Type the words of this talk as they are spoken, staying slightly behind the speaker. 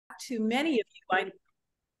to many of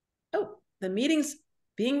you. The meeting's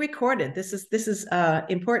being recorded. This is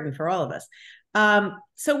important for all of us.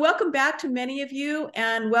 So welcome back to many of you,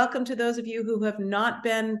 and welcome to those of you who have not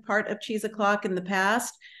been part of Cheese O'Clock in the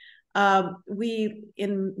past. We,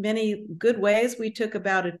 in many good ways, we took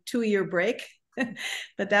about a 2-year break,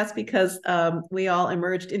 but that's because we all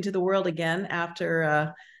emerged into the world again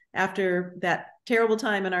after that terrible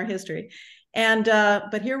time in our history. And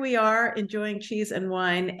but here we are enjoying cheese and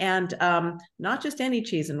wine, and not just any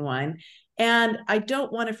cheese and wine. And I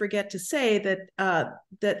don't want to forget to say that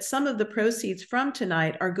that some of the proceeds from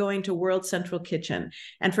tonight are going to World Central Kitchen.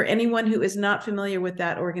 And for anyone who is not familiar with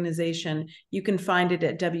that organization, you can find it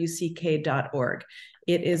at wck.org.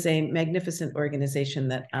 It is a magnificent organization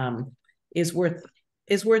that is worth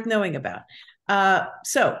knowing about.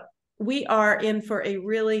 So we are in for a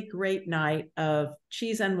really great night of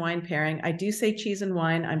cheese and wine pairing. I do say cheese and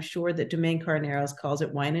wine. I'm sure that Domaine Carneros calls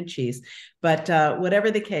it wine and cheese, but whatever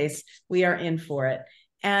the case, we are in for it.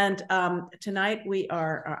 And tonight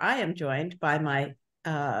I am joined by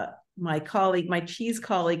my colleague, my cheese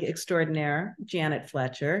colleague extraordinaire, Janet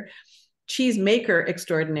Fletcher, cheesemaker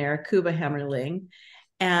extraordinaire, Kuba Hemmerling,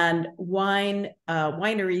 and winery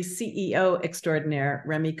CEO extraordinaire,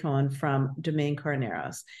 Remi Cohen from Domaine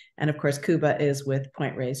Carneros. And of course, Kuba is with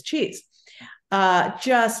Point Reyes Cheese.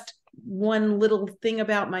 Just one little thing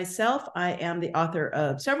about myself. I am the author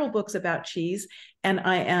of several books about cheese, and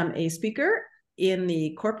I am a speaker in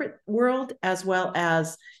the corporate world as well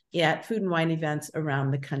as at food and wine events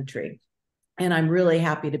around the country. And I'm really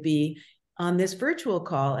happy to be on this virtual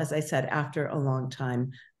call, as I said, after a long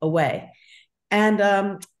time away. And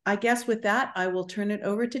I guess with that, I will turn it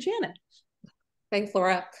over to Janet. Thanks,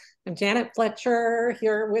 Laura. I'm Janet Fletcher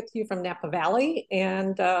here with you from Napa Valley,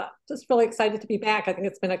 and just really excited to be back. I think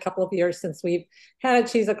it's been a couple of years since we've had a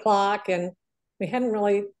Cheese O'Clock, and we hadn't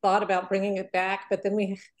really thought about bringing it back, but then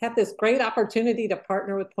we had this great opportunity to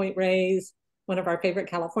partner with Point Reyes, one of our favorite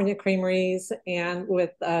California creameries, and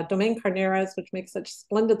with Domaine Carneros, which makes such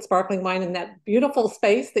splendid sparkling wine in that beautiful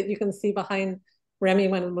space that you can see behind Remi,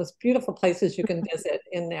 one of the most beautiful places you can visit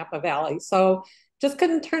in Napa Valley. So just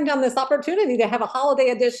couldn't turn down this opportunity to have a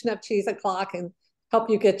holiday edition of Cheese O'Clock and help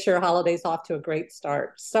you get your holidays off to a great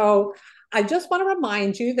start. So I just want to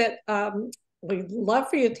remind you that we'd love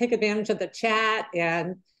for you to take advantage of the chat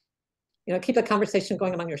and keep the conversation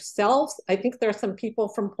going among yourselves. I think there are some people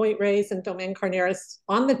from Point Reyes and Domaine Carneros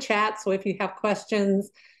on the chat. So if you have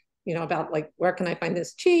questions, about like, where can I find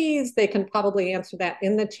this cheese? They can probably answer that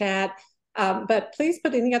in the chat. But please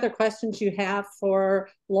put any other questions you have for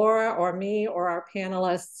Laura or me or our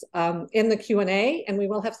panelists in the Q&A, and we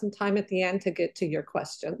will have some time at the end to get to your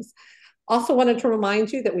questions. Also wanted to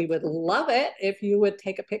remind you that we would love it if you would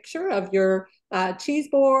take a picture of your cheese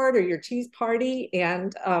board or your cheese party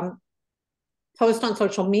and post on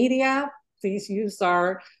social media. Please use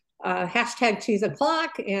our hashtag Cheese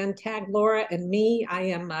O'Clock and tag Laura and me. I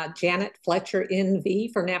am Janet Fletcher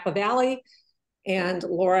NV for Napa Valley. And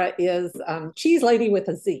Laura is Cheese Lady with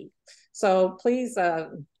a Z. So please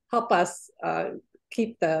help us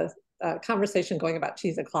keep the conversation going about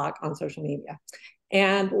Cheese O'Clock on social media.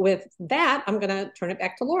 And with that, I'm going to turn it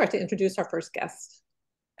back to Laura to introduce our first guest.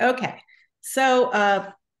 Okay. So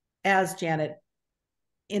as Janet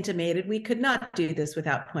intimated, we could not do this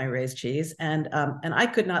without Point Reyes cheese, and I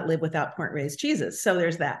could not live without Point Reyes cheeses. So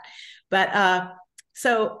there's that. But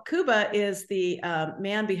so Kuba is the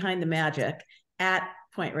man behind the magic at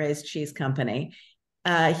Point Reyes Cheese Company.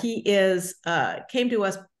 He came to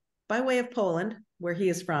us by way of Poland, where he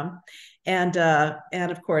is from, and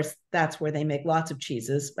of course that's where they make lots of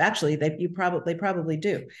cheeses. Actually, they probably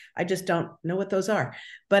do. I just don't know what those are.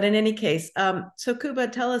 But in any case, so Kuba,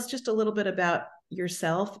 tell us just a little bit about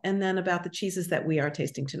yourself and then about the cheeses that we are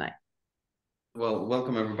tasting tonight. Well,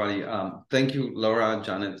 welcome everybody. Thank you, Laura,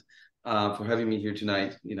 Janet, for having me here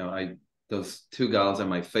tonight. Those two gals are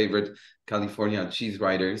my favorite California cheese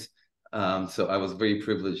writers. So I was very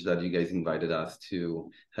privileged that you guys invited us to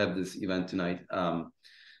have this event tonight. Yeah,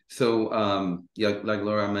 like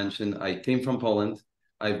Laura mentioned, I came from Poland.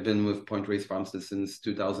 I've been with Point Reyes Farmstead since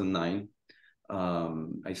 2009.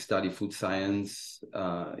 I studied food science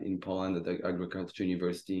in Poland at the Agricultural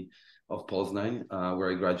University of Poznań,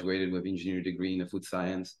 where I graduated with engineering degree in food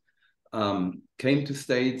science. Came to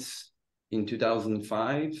States in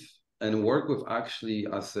 2005 and worked with actually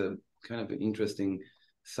as a kind of an interesting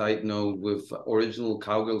side note with original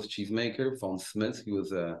Cowgirls cheesemaker, Von Smith. He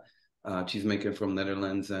was a cheesemaker from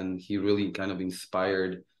Netherlands, and he really kind of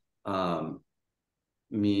inspired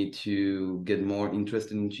me to get more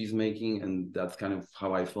interested in cheesemaking, and that's kind of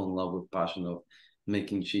how I fell in love with passion of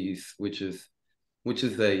making cheese, which is which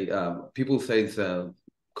is people say it's a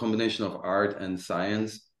combination of art and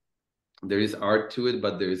science. There is art to it,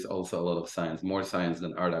 but there is also a lot of science, more science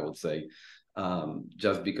than art, I would say,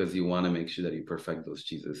 just because you want to make sure that you perfect those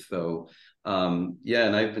cheeses. So yeah,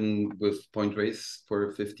 and I've been with Point Reyes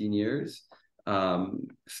for 15 years.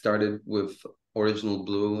 Started with Original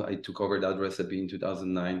Blue. I took over that recipe in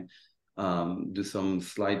 2009, do some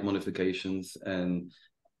slight modifications, and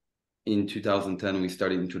in 2010 we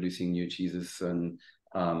started introducing new cheeses, and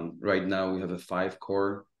right now we have a 5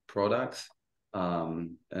 core products,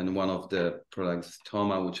 and one of the products is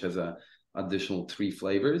Toma, which has a additional 3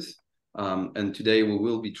 flavors, and today we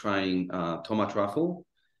will be trying Toma truffle,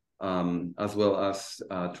 as well as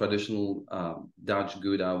traditional Dutch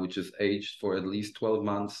Gouda, which is aged for at least 12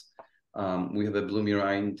 months. We have a bloomy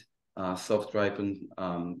rind, soft ripened,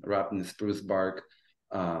 wrapped in spruce bark,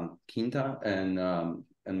 quinta,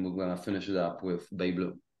 and we're gonna finish it up with bay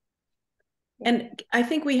blue. And I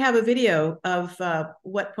think we have a video of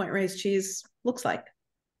what Point Reyes cheese looks like,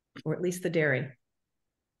 or at least the dairy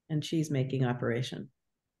and cheese making operation.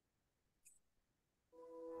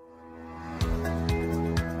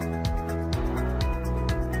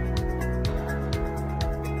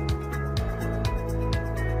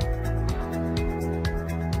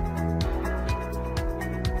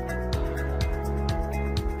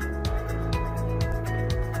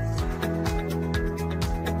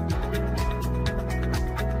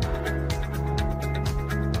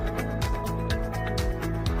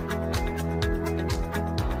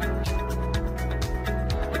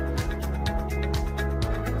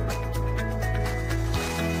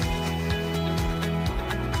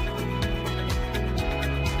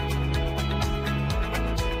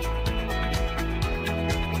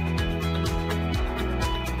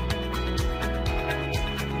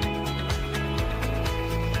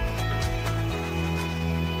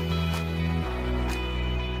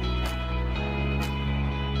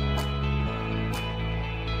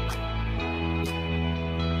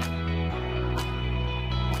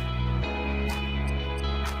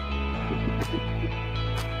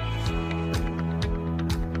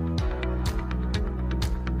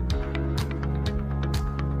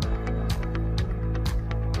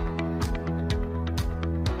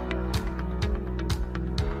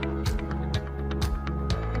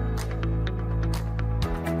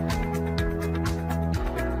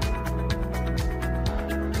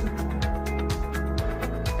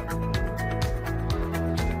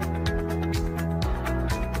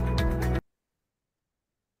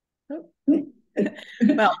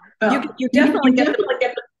 Well, you definitely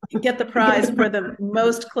get the prize for the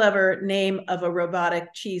most clever name of a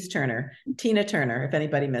robotic cheese turner, Tina Turner, if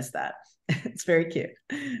anybody missed that. It's very cute.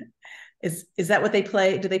 Is that what they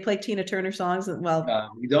play? Do they play Tina Turner songs?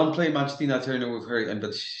 Well, we don't play much Tina Turner with her,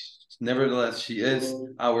 but nevertheless, she is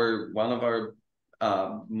one of our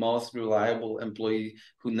most reliable employee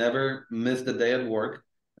who never missed a day at work.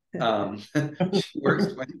 She works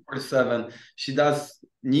 24/7. She does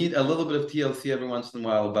need a little bit of TLC every once in a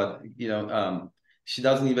while, but she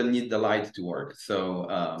doesn't even need the light to work. So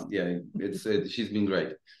yeah, she's been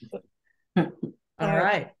great. All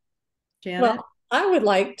right, Janet. Well, I would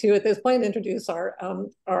like to at this point introduce our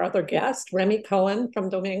other guest, Remi Cohen from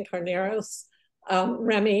Domaine Carneros.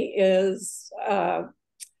 Remi has a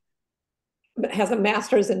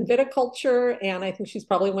master's in viticulture, and I think she's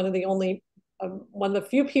probably one of the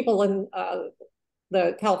few people in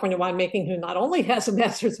the California winemaking who not only has a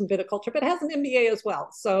master's in viticulture, but has an MBA as well.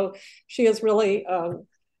 So she is really,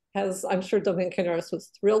 I'm sure Domaine Carneros was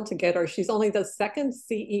thrilled to get her. She's only the second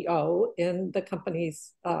CEO in the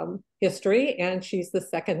company's history, and she's the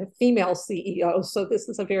second female CEO. So this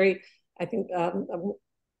is a very, I think, a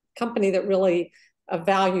company that really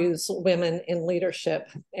values women in leadership.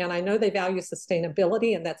 And I know they value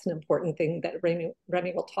sustainability, and that's an important thing that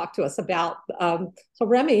Remi will talk to us about. So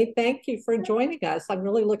Remi, thank you for joining us. I'm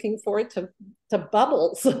really looking forward to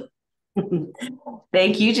bubbles.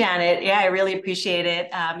 Thank you, Janet. Yeah, I really appreciate it.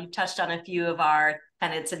 You've touched on a few of our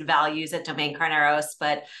tenets and values at Domaine Carneros,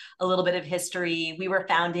 but a little bit of history. We were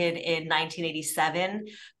founded in 1987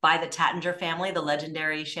 by the Tattinger family, the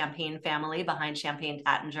legendary Champagne family behind Champagne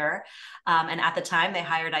Tattinger. And at the time, they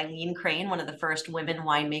hired Eileen Crane, one of the first women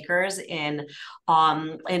winemakers in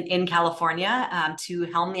California, to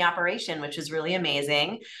helm the operation, which is really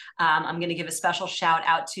amazing. I'm going to give a special shout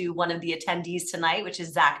out to one of the attendees tonight, which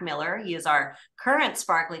is Zach Miller. He is our current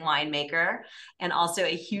sparkling winemaker and also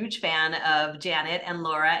a huge fan of Janet and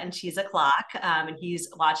Laura and Cheese O'Clock. And he's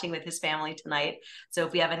watching with his family tonight. So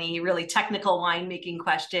if we have any really technical winemaking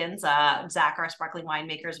questions, Zach, our sparkling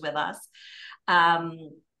winemaker, is with us.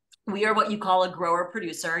 We are what you call a grower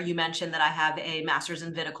producer. You mentioned that I have a master's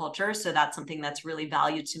in viticulture. So that's something that's really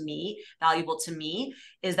valuable to me,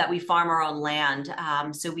 is that we farm our own land.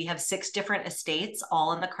 So we have 6 different estates,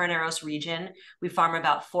 all in the Carneros region. We farm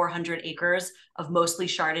about 400 acres of mostly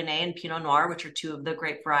Chardonnay and Pinot Noir, which are 2 of the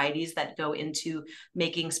grape varieties that go into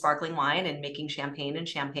making sparkling wine and making champagne and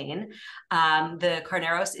champagne. The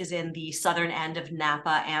Carneros is in the southern end of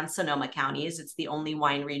Napa and Sonoma counties. It's the only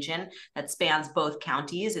wine region that spans both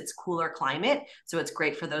counties. It's cooler climate, so it's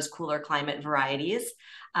great for those cooler climate varieties.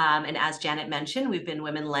 And as Janet mentioned, we've been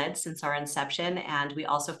women-led since our inception, and we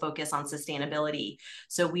also focus on sustainability.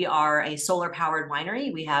 So we are a solar-powered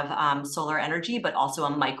winery. We have solar energy, but also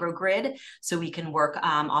a microgrid, so we can work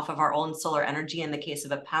off of our own solar energy in the case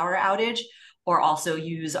of a power outage, or also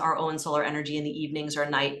use our own solar energy in the evenings or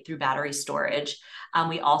night through battery storage.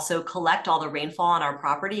 We also collect all the rainfall on our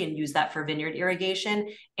property and use that for vineyard irrigation,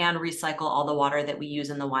 and recycle all the water that we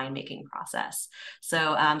use in the winemaking process.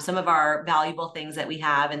 So some of our valuable things that we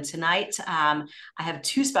have, and tonight I have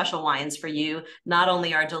 2 special wines for you, not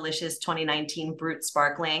only our delicious 2019 Brut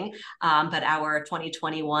Sparkling, but our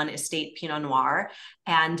 2021 Estate Pinot Noir.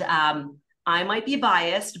 And I might be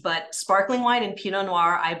biased, but sparkling wine and Pinot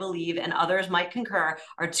Noir, I believe, and others might concur,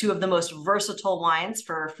 are 2 of the most versatile wines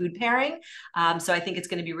for food pairing. So I think it's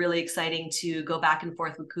going to be really exciting to go back and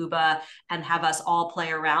forth with Kuba and have us all play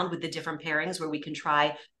around with the different pairings where we can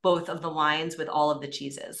try both of the wines with all of the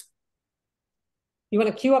cheeses. You want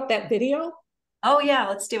to cue up that video? Oh yeah,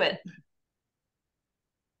 let's do it.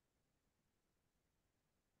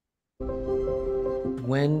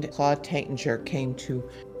 When Claude Taittinger came to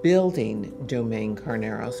building Domaine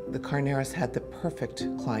Carneros, the Carneros had the perfect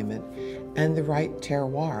climate and the right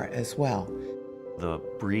terroir as well. The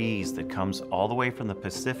breeze that comes all the way from the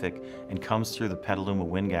Pacific and comes through the Petaluma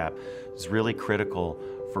wind gap is really critical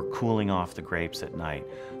for cooling off the grapes at night.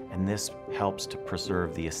 And this helps to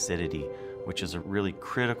preserve the acidity, which is a really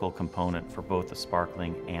critical component for both the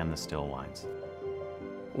sparkling and the still wines.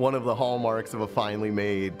 One of the hallmarks of a finely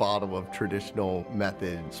made bottle of traditional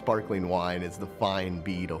method sparkling wine is the fine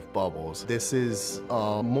bead of bubbles. This is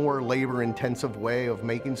a more labor-intensive way of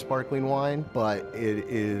making sparkling wine, but it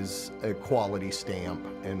is a quality stamp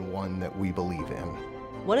and one that we believe in.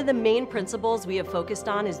 One of the main principles we have focused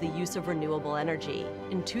on is the use of renewable energy.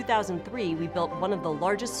 In 2003, we built one of the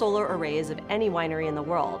largest solar arrays of any winery in the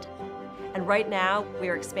world. And right now, we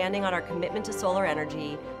are expanding on our commitment to solar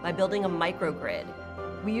energy by building a microgrid.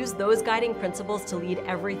 We use those guiding principles to lead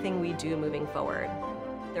everything we do moving forward.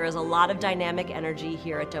 There is a lot of dynamic energy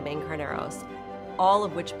here at Domaine Carneros, all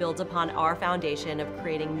of which builds upon our foundation of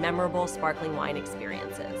creating memorable sparkling wine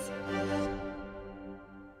experiences.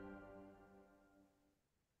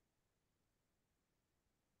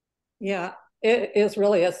 Yeah, it is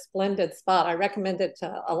really a splendid spot. I recommend it to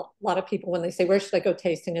a lot of people when they say, where should I go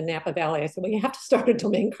tasting in Napa Valley? I said, well, you have to start at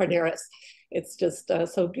Domaine Carneros. It's just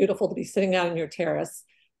so beautiful to be sitting out on your terrace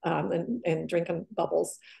and drinking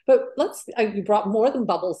bubbles. But you brought more than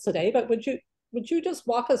bubbles today, but would you just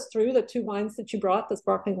walk us through the 2 wines that you brought, the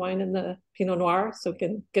sparkling wine and the Pinot Noir, so we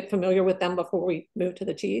can get familiar with them before we move to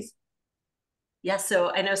the cheese? Yes,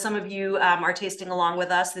 so I know some of you are tasting along with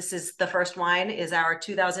us. This is the first wine, is our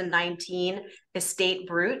 2019 Estate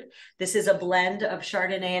Brut. This is a blend of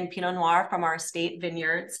Chardonnay and Pinot Noir from our estate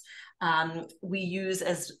vineyards. We use,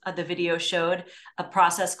 as the video showed, a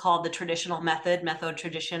process called the traditional method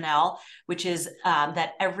traditionnel, which is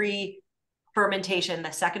that every fermentation,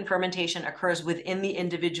 the second fermentation, occurs within the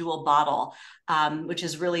individual bottle, which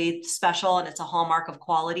is really special, and it's a hallmark of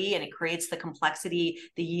quality, and it creates the complexity,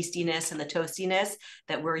 the yeastiness, and the toastiness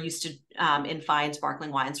that we're used to in fine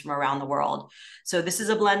sparkling wines from around the world. So this is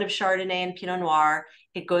a blend of Chardonnay and Pinot Noir.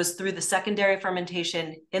 It goes through the secondary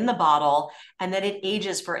fermentation in the bottle, and then it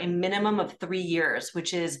ages for a minimum of 3 years,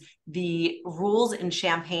 which is the rules in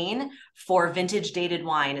Champagne for vintage dated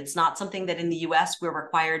wine. It's not something that in the US we're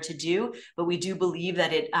required to do, but we do believe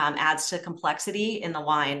that it adds to complexity in the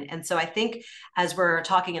wine. And so I think as we're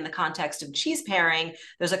talking in the context of cheese pairing,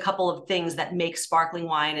 there's a couple of things that make sparkling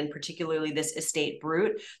wine, and particularly this Estate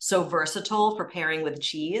Brut, so versatile for pairing with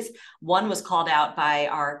cheese. One was called out by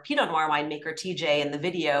our Pinot Noir winemaker, TJ, in the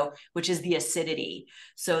video, which is the acidity.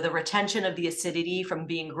 So the retention of the acidity from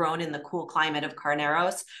being grown in the cool climate of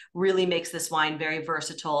Carneros really makes this wine very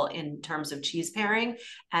versatile in terms of cheese pairing.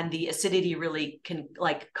 And the acidity really can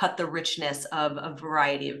cut the richness of a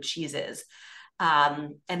variety of cheeses.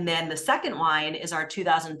 And then the second wine is our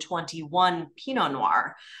 2021 Pinot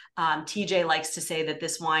Noir. TJ likes to say that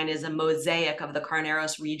this wine is a mosaic of the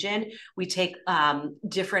Carneros region. We take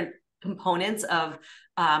different components of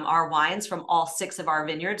our wines from all 6 of our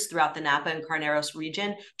vineyards throughout the Napa and Carneros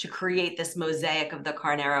region to create this mosaic of the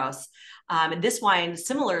Carneros. And this wine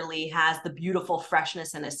similarly has the beautiful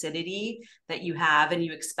freshness and acidity that you have and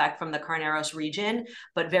you expect from the Carneros region,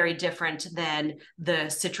 but very different than the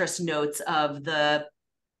citrus notes of the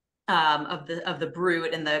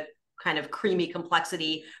brut and the kind of creamy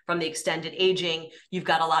complexity from the extended aging. You've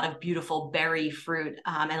got a lot of beautiful berry fruit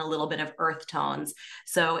and a little bit of earth tones.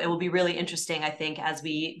 So it will be really interesting, I think, as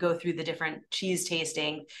we go through the different cheese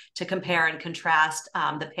tasting to compare and contrast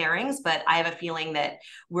the pairings. But I have a feeling that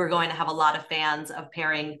we're going to have a lot of fans of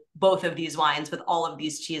pairing both of these wines with all of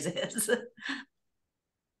these cheeses.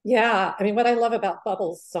 Yeah, I mean, what I love about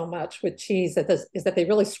bubbles so much with cheese is that they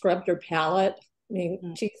really scrub your palate. I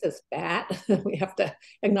mean, cheese is fat. We have to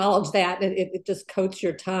acknowledge that. It just coats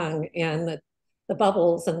your tongue, and the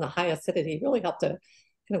bubbles and the high acidity really help to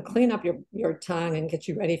kind of clean up your tongue and get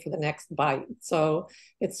you ready for the next bite. So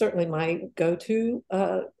it's certainly my go-to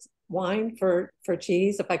wine for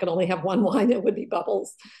cheese. If I could only have one wine, it would be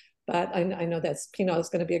bubbles. But I know that Pinot is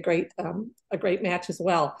going to be a great match as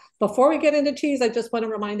well. Before we get into cheese, I just want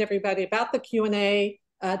to remind everybody about the Q&A.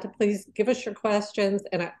 To please give us your questions.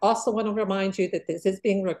 And I also want to remind you that this is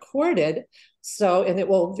being recorded. And it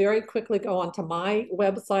will very quickly go onto my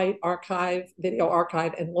website video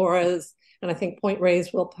archive, and Laura's, and I think Point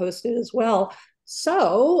Reyes will post it as well.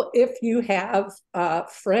 So if you have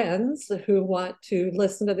friends who want to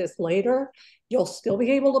listen to this later, you'll still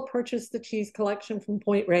be able to purchase the cheese collection from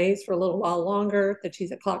Point Reyes for a little while longer, the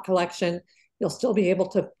Cheese O'Clock collection. You'll still be able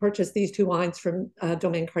to purchase these 2 wines from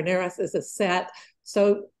Domaine Carneros as a set.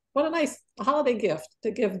 So what a nice holiday gift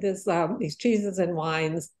to give these cheeses and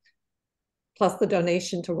wines, plus the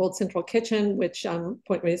donation to World Central Kitchen, which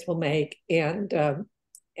Point Reyes will make, and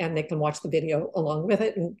they can watch the video along with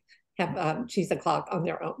it and have Cheese O'Clock on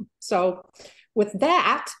their own. So with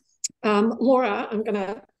that, Laura, I'm going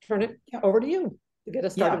to turn it over to you to get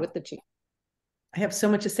us started with the cheese. I have so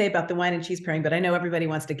much to say about the wine and cheese pairing, but I know everybody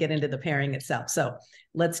wants to get into the pairing itself. So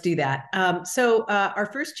let's do that. Our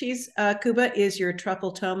first cheese, Kuba, is your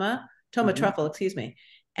truffle Toma truffle, excuse me.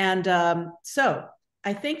 And so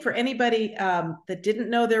I think for anybody that didn't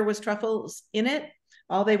know there was truffles in it,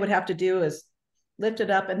 all they would have to do is lift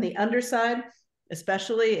it up, and the underside,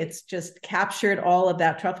 especially, it's just captured all of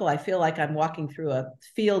that truffle. I feel like I'm walking through a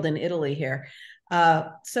field in Italy here.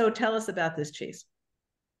 So tell us about this cheese.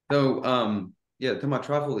 So, yeah, Toma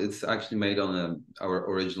truffle, it's actually made on our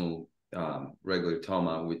original regular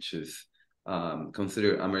Toma, which is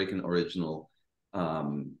considered American original.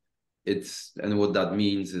 And what that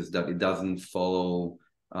means is that it doesn't follow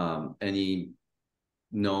any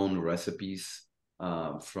known recipes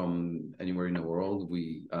from anywhere in the world.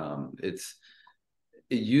 It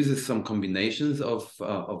uses some combinations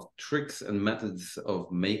of tricks and methods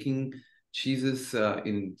of making cheeses I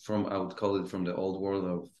would call it from the old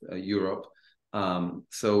world of Europe.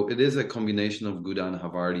 So it is a combination of Gouda and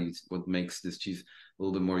Havarti, what makes this cheese a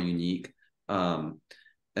little bit more unique. We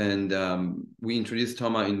introduced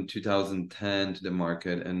Toma in 2010 to the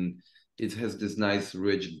market, and it has this nice,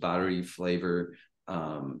 rich, buttery flavor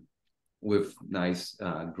with nice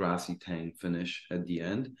grassy tang finish at the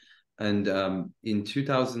end. And in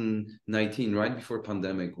 2019, right before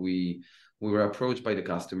pandemic, we were approached by the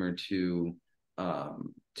customer to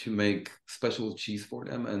make special cheese for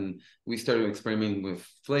them, and we started experimenting with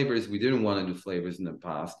flavors. We didn't want to do flavors in the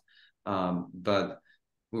past, but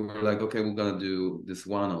we were like, okay, we're gonna do this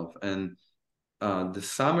one-off. And the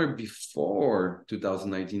summer before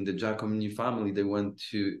 2019, the Giacomini family, they went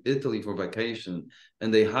to Italy for vacation,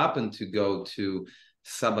 and they happened to go to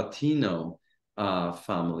Sabatino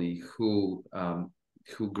family who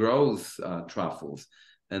grows truffles,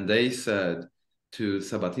 and they said to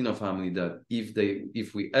Sabatino family that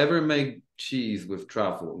if we ever make cheese with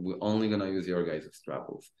truffle, we're only gonna use your guys'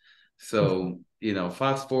 truffles. So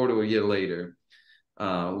fast forward a year later,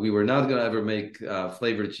 we were not gonna ever make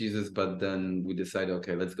flavored cheeses, but then we decided,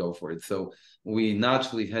 okay, let's go for it. So we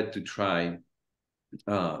naturally had to try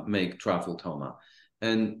make truffle Toma.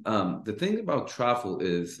 And the thing about truffle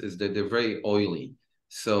is that they're very oily.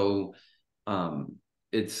 So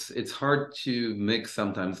it's hard to mix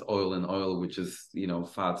sometimes oil and oil, which is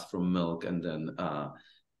fats from milk and then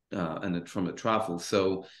from the truffle.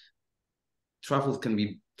 So truffles can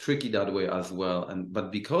be tricky that way as well.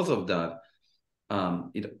 But because of that,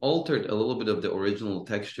 it altered a little bit of the original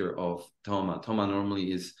texture of Toma. Toma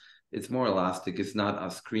normally it's more elastic. It's not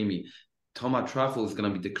as creamy. Toma truffle is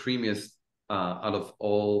going to be the creamiest out of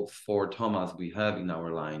all 4 Tomas we have in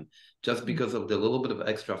our line, just because of the little bit of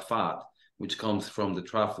extra fat which comes from the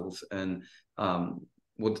truffles. And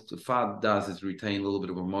what the fat does is retain a little bit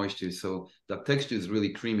of moisture, so the texture is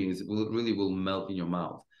really creamy. It really will melt in your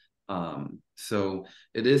mouth. So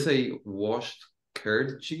it is a washed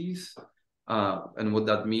curd cheese, and what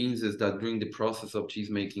that means is that during the process of cheese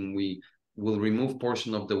making, we will remove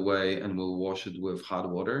portion of the whey and we'll wash it with hot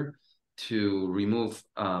water to remove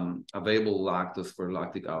available lactose for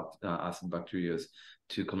lactic acid bacteria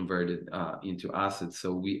to convert it into acid.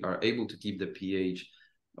 So we are able to keep the pH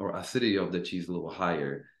or acidity of the cheese a little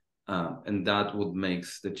higher. And that would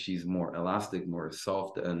makes the cheese more elastic, more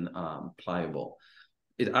soft, and pliable.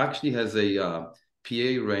 It actually has a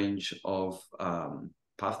pH range of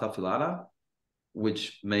pasta filata,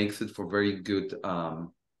 which makes it for very good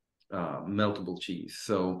meltable cheese.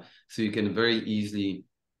 So you can very easily,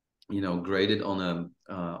 grate it on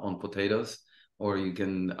potatoes, or you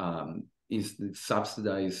can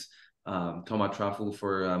subsidize tomato truffle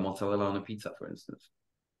for mozzarella on a pizza, for instance.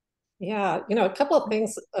 Yeah, a couple of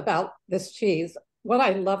things about this cheese. What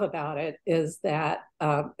I love about it is that,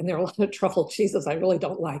 and there are a lot of truffle cheeses I really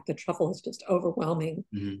don't like. The truffle is just overwhelming.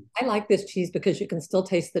 Mm-hmm. I like this cheese because you can still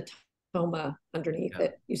taste the toma underneath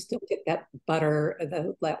it. You still get that butter,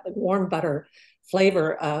 that warm butter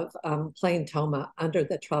flavor of plain toma under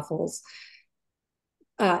the truffles.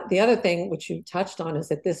 The other thing which you touched on is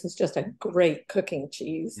that this is just a great cooking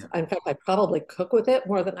cheese. Yeah. In fact, I probably cook with it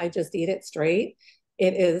more than I just eat it straight.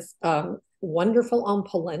 It is wonderful on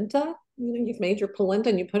polenta. You've made your polenta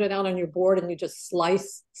and you put it out on your board and you just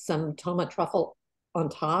slice some toma truffle on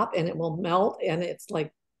top and it will melt. And it's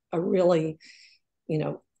like a really,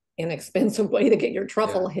 inexpensive way to get your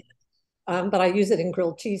truffle hit. But I use it in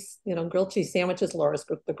grilled cheese sandwiches. Laura's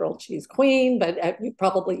the grilled cheese queen, but you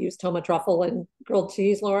probably use toma truffle and grilled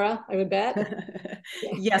cheese, Laura, I would bet.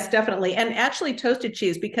 Yes, definitely. And actually toasted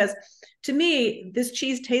cheese, because to me, this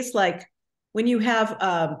cheese tastes like when you have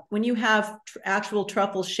actual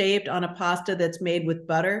truffle shaved on a pasta that's made with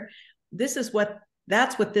butter. That's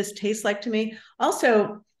what this tastes like to me.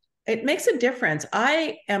 Also, it makes a difference.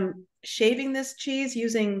 I am shaving this cheese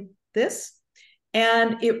using this,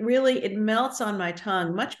 and it melts on my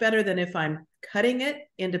tongue much better than if I'm cutting it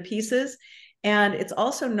into pieces. And it's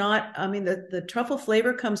also not, the truffle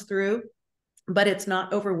flavor comes through, but it's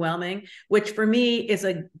not overwhelming, which for me is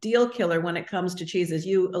a deal killer when it comes to cheeses.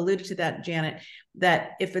 You alluded to that, Janet,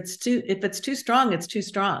 that if it's too strong, it's too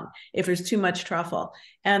strong, if there's too much truffle.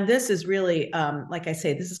 And this is really, like I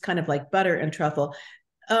say, this is kind of like butter and truffle.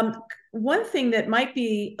 One thing that might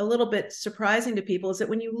be a little bit surprising to people is that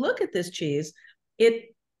when you look at this cheese,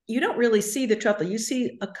 you don't really see the truffle. You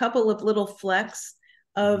see a couple of little flecks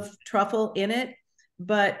of truffle in it,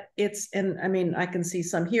 but I can see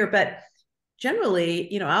some here, but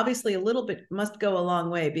generally, obviously a little bit must go a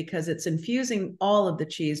long way because it's infusing all of the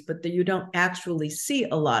cheese, but you don't actually see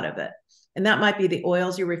a lot of it. And that might be the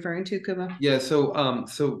oils you're referring to, Kuba? Yeah, so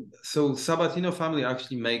Sabatino family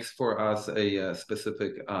actually makes for us a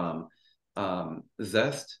specific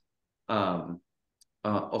zest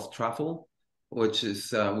of truffle, which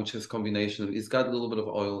is combination. It's got a little bit of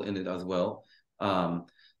oil in it as well.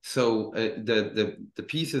 So the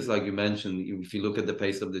pieces, like you mentioned, if you look at the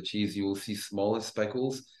paste of the cheese, you will see smaller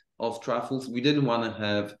speckles of truffles. We didn't want to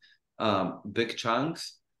have big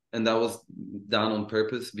chunks, and that was done on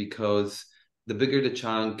purpose because the bigger the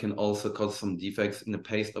chunk can also cause some defects in the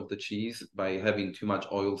paste of the cheese by having too much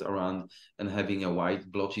oils around and having a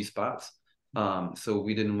white blotchy spots. So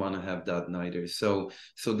we didn't want to have that neither. So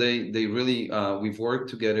they really we've worked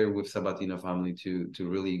together with Sabatino family to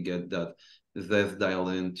really get that zest dialed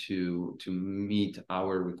in to meet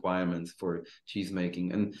our requirements for cheese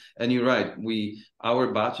making. And you're right,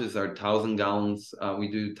 our batches are 1,000 gallons. We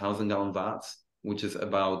do 1,000-gallon vats, which is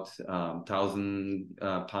about 1,000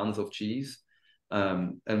 pounds of cheese.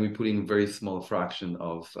 And we put in a very small fraction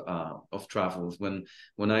of truffles.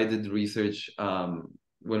 When I did research,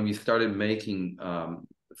 when we started making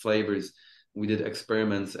flavors, we did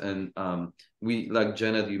experiments, and we, like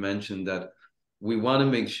Janet, you mentioned that we want to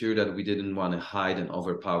make sure that we didn't want to hide and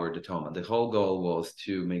overpower the toma. The whole goal was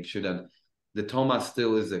to make sure that the toma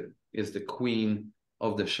still is the queen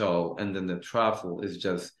of the show, and then the truffle is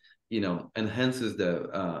just, enhances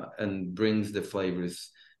and brings the flavors,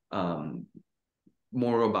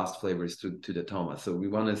 more robust flavors to the toma. So we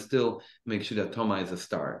want to still make sure that toma is a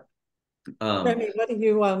star. Remi, what do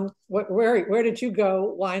you where did you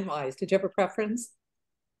go wine wise? Did you have a preference?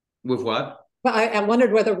 With what? Well, I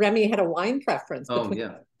wondered whether Remi had a wine preference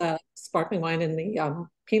between the sparkling wine and the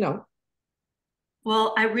Pinot.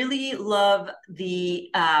 Well, I really love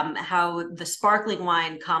the how the sparkling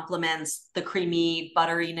wine complements the creamy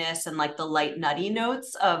butteriness and like the light nutty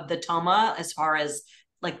notes of the toma as far as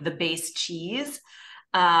like the base cheese.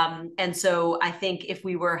 And so I think if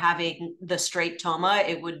we were having the straight Toma,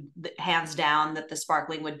 it would hands down that the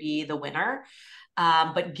sparkling would be the winner.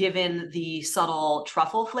 But given the subtle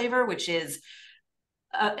truffle flavor, which is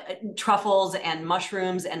truffles and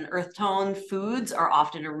mushrooms and earth tone foods are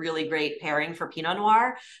often a really great pairing for Pinot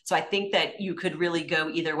Noir. So I think that you could really go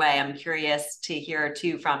either way. I'm curious to hear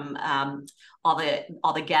too from all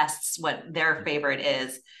the guests what their favorite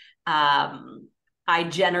is. I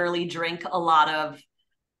generally drink a lot of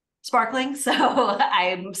sparkling, so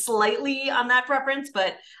I'm slightly on that preference,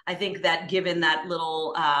 but I think that given that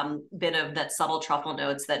little bit of that subtle truffle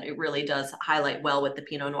notes, that it really does highlight well with the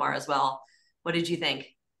Pinot Noir as well. What did you think?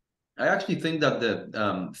 I actually think that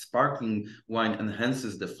the sparkling wine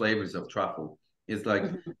enhances the flavors of truffle. It's like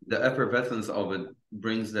the effervescence of it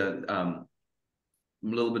brings the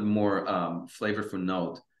little bit more flavorful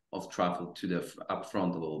note of truffle to the up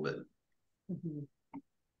front a little bit.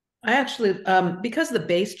 I actually, because the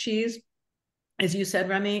base cheese, as you said,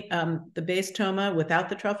 Remi, the base Toma without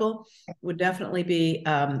the truffle would definitely be,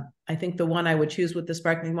 I think, the one I would choose with the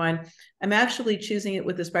sparkling wine. I'm actually choosing it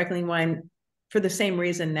with the sparkling wine for the same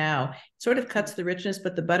reason now. It sort of cuts the richness,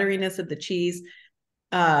 but the butteriness of the cheese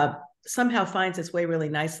somehow finds its way really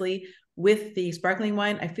nicely with the sparkling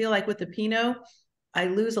wine. I feel like with the Pinot, I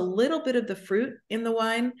lose a little bit of the fruit in the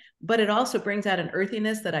wine, but it also brings out an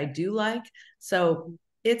earthiness that I do like. So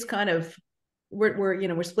it's kind of,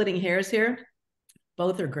 we're splitting hairs here.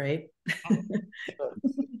 Both are great.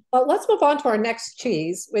 Well, let's move on to our next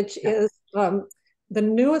cheese, which is the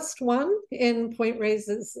newest one in Point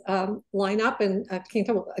Reyes' lineup. And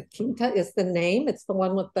Quinta is the name. It's the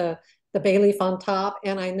one with the bay leaf on top.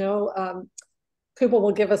 And I know Kuba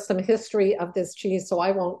will give us some history of this cheese, so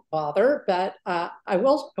I won't bother. But I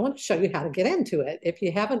want to show you how to get into it. If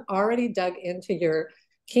you haven't already dug into your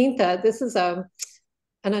Quinta, this is an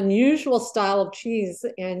unusual style of cheese,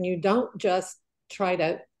 and you don't just try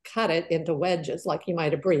to cut it into wedges like you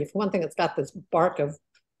might a brie. For one thing, it's got this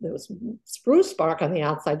spruce bark on the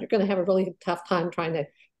outside. You're going to have a really tough time trying to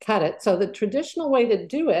cut it. So the traditional way to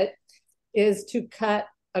do it is to cut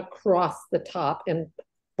across the top and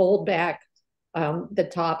fold back the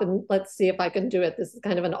top. And let's see if I can do it. This is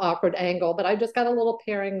kind of an awkward angle, but I just got a little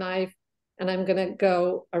paring knife, and I'm going to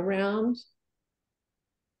go around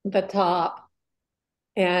the top,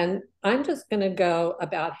 and I'm just going to go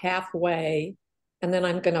about halfway, and then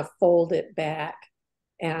I'm going to fold it back.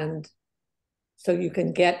 And so you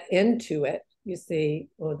can get into it. You see,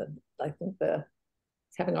 I think it's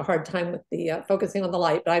having a hard time with the focusing on the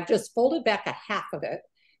light, but I've just folded back a half of it.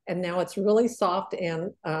 And now it's really soft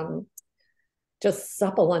and just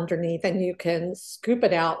supple underneath. And you can scoop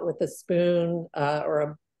it out with a spoon or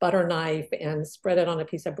a butter knife and spread it on a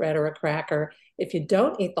piece of bread or a cracker. If you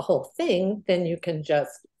don't eat the whole thing, then you can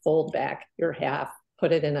just fold back your half,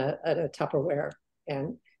 put it in a Tupperware,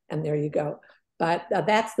 and there you go. But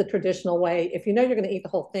that's the traditional way. If you know you're going to eat the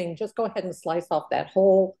whole thing, just go ahead and slice off that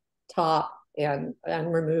whole top and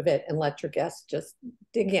remove it and let your guests just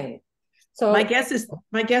dig in. So my guess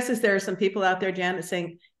is there are some people out there, Janet,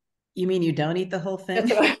 saying, "You mean you don't eat the whole thing?"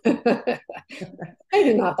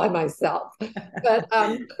 Maybe not by myself. But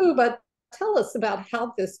Kuba, tell us about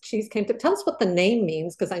how this cheese came to. Tell us what the name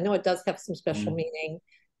means, because I know it does have some special meaning.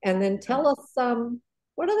 And then tell us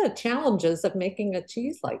what are the challenges of making a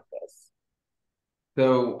cheese like this?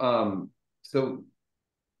 So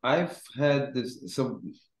I've had this. So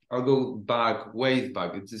I'll go back, ways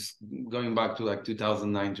back. It's just going back to like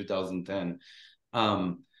 2009, 2010.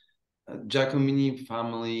 Giacomini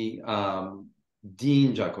family,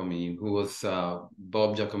 Dean Giacomini, who was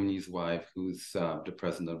Bob Giacomini's wife, who's the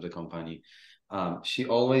president of the company. She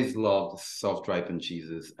always loved soft ripened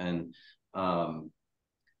cheeses, and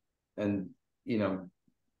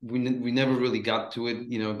we never really got to it.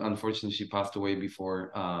 Unfortunately, she passed away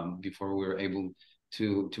before we were able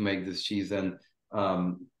to make this cheese. And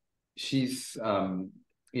she's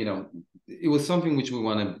it was something which we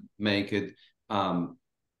want to make it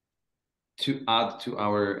to add to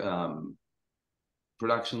our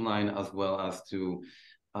production line, as well as to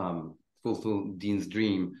fulfill Dean's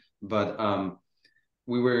dream. But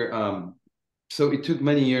we were so it took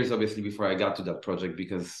many years, obviously, before I got to that project,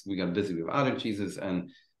 because we got busy with other cheeses, and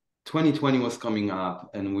 2020 was coming up,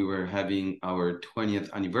 and we were having our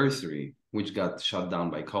 20th anniversary, which got shut down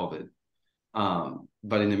by COVID.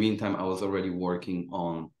 But in the meantime, I was already working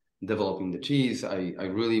on developing the cheese.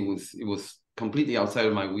 It was completely outside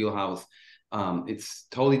of my wheelhouse. It's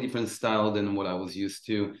totally different style than what I was used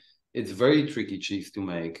to. It's very tricky cheese to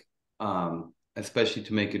make, especially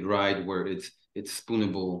to make it right, where it's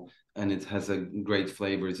spoonable and it has a great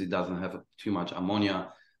flavors. It doesn't have too much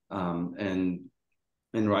ammonia, and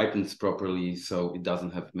and ripens properly, so it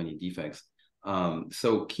doesn't have many defects.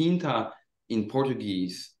 So quinta in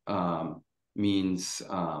Portuguese means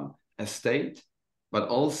estate, but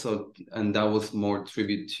also, and that was more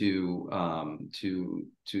tribute to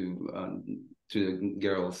the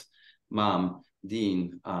girl's mom,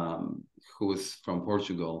 Dean, who was from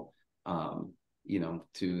Portugal, you know,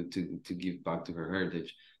 to give back to her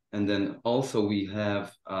heritage. And then also we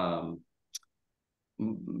have a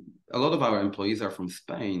lot of our employees are from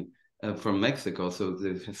Spain, from Mexico, so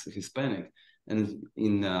the Hispanic. And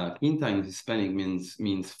in quinta in Hispanic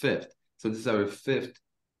means fifth. So this is our fifth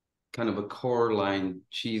kind of a core line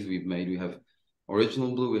cheese we've made. We have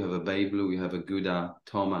original blue, we have a bay blue, we have a Gouda,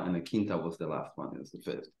 Toma, and a quinta was the last one. It was the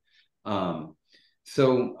fifth.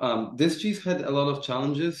 This cheese had a lot of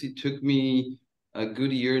challenges. It took me a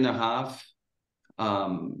good year and a half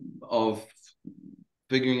of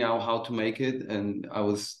figuring out how to make it. And I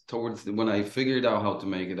was when I figured out how to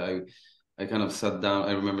make it, I kind of sat down.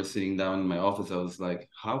 I remember sitting down in my office. I was like,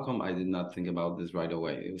 how come I did not think about this right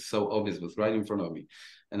away? It was so obvious, it was right in front of me.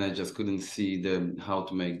 And I just couldn't see how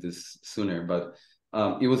to make this sooner. But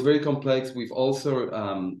it was very complex. We've also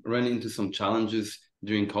ran into some challenges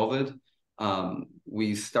during COVID.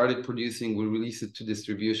 We started producing, we released it to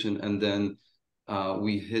distribution, and then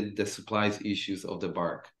we hit the supplies issues of the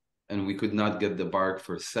bark. And we could not get the bark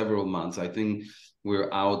for several months. I think we're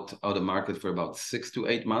out of market for about 6 to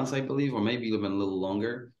 8 months, I believe, or maybe even a little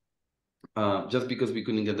longer, just because we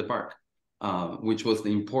couldn't get the bark, which was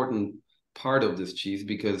the important part of this cheese,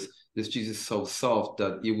 because this cheese is so soft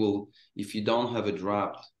that it will, if you don't have it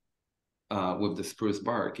wrapped with the spruce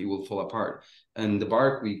bark, it will fall apart. And the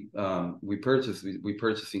bark we're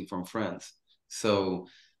purchasing from France. So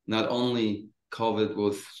not only COVID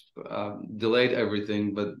was delayed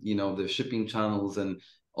everything, but you know, the shipping channels and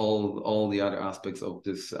all the other aspects of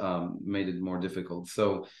this made it more difficult.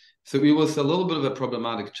 So it was a little bit of a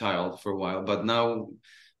problematic child for a while, but now,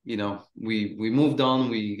 you know, we moved on.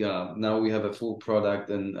 Now we have a full product,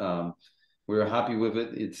 and we're happy with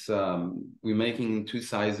it. It's we're making 2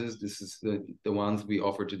 sizes. This is the ones we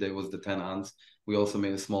offer today was the 10 ounce. We also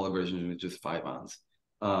made a smaller version with just 5 ounce.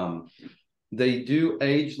 They do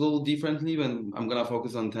age a little differently, when I'm gonna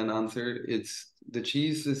focus on 10 ouncer. The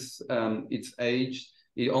cheese is it's aged.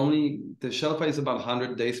 The shelf life is about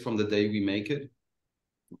 100 days from the day we make it.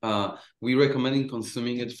 We recommend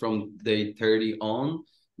consuming it from day 30 on.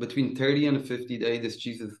 Between 30 and 50 days, this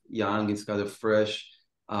cheese is young. It's got a fresh,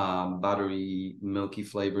 buttery, milky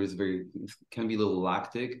flavor. It can be a little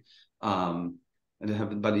lactic, but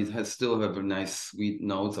it still have a nice sweet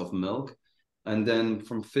notes of milk. And then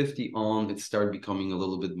from 50 on, it started becoming a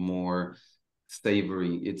little bit more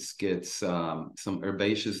savory. It gets some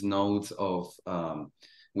herbaceous notes of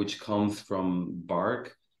which comes from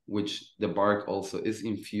bark, which the bark also is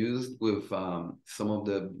infused with some of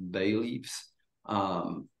the bay leaves,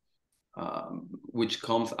 which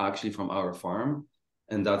comes actually from our farm.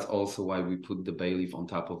 And that's also why we put the bay leaf on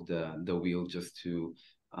top of the wheel, just to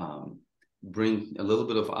bring a little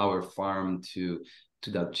bit of our farm to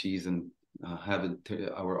that cheese, and have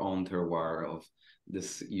our own terroir of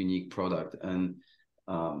this unique product. And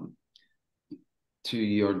to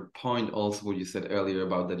your point also, what you said earlier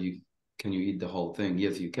about that can you eat the whole thing?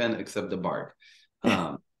 Yes, you can, except the bark.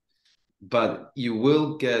 But you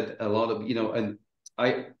will get a lot of, you know, and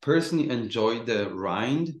I personally enjoy the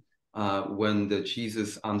rind when the cheese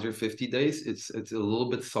is under 50 days. It's a little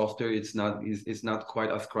bit softer. It's not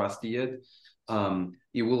quite as crusty yet.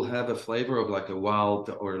 It will have a flavor of like a wild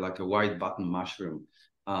or like a white button mushroom.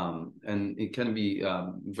 And it can be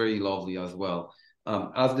very lovely as well.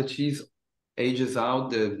 As the cheese ages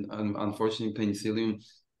out, unfortunately, penicillium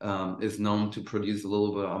is known to produce a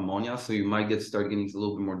little bit of ammonia, so you might start getting a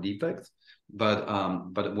little bit more defects.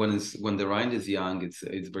 But when the rind is young,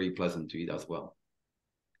 it's very pleasant to eat as well.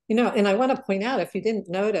 You know, and I want to point out, if you didn't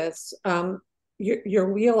notice,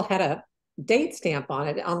 your wheel had a date stamp on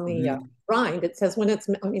it on the rind. It says when it's,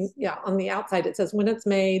 on the outside it says when it's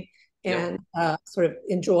made, and sort of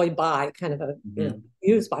enjoyed by, kind of a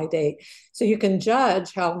use by date. So you can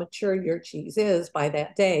judge how mature your cheese is by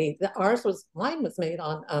that day. Mine was made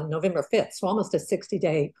on November 5th, so almost a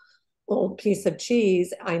 60-day old piece of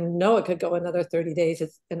cheese. I know it could go another 30 days,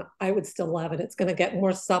 and I would still love it. It's going to get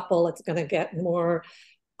more supple. It's going to get more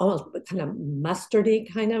almost kind of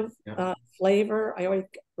mustardy kind of flavor. I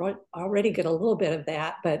already get a little bit of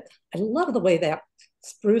that, but I love the way that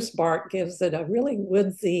spruce bark gives it a really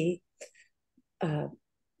woodsy,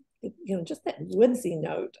 just that woodsy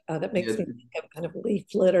note that makes me think of kind of leaf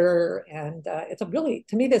litter. And it's a really,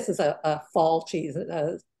 to me, this is a fall cheese,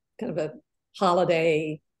 kind of a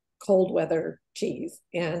holiday cold weather cheese.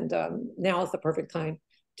 And now is the perfect time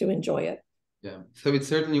to enjoy it. Yeah, so it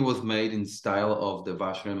certainly was made in style of the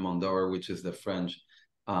Vacherin Mondor, which is the French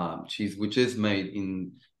cheese, which is made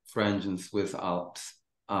in French and Swiss Alps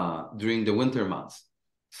during the winter months.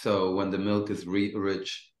 So when the milk is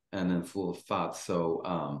rich and then full of fat.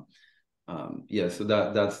 So yeah, so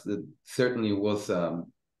that's certainly was the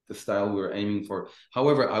style we were aiming for.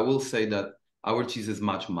 However, I will say that our cheese is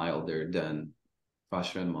much milder than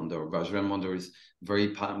Vacherin Mondor. Vacherin Mondor is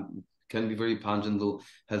can be very pungent,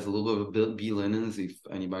 has a little bit of bee linens. If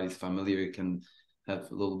anybody's familiar, it can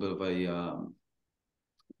have a little bit of a,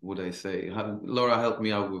 what I say? Laura, help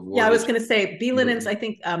me out with words. Yeah, I was going to say bee linens, I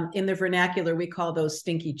think in the vernacular, we call those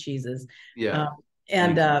stinky cheeses. Yeah.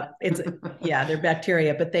 And it's, yeah, they're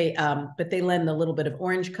bacteria, but they lend a little bit of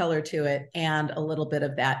orange color to it and a little bit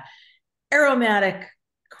of that aromatic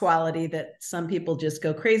quality that some people just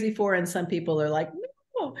go crazy for. And some people are like,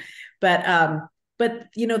 no, but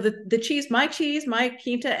you know, the cheese, my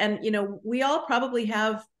quinta, and you know, we all probably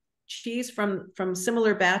have cheese from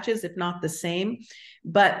similar batches, if not the same,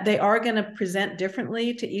 but they are going to present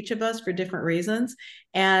differently to each of us for different reasons.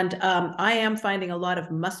 And I am finding a lot of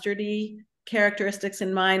mustardy characteristics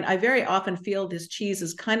in mine. I very often feel this cheese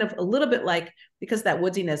is kind of a little bit like, because that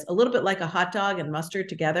woodsiness, a little bit like a hot dog and mustard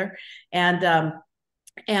together. And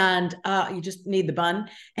you just need the bun.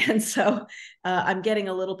 And so I'm getting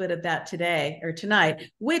a little bit of that today or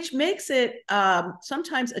tonight, which makes it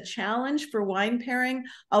sometimes a challenge for wine pairing.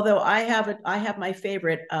 Although I have my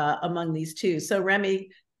favorite among these two. So Remi,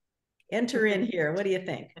 enter in here. What do you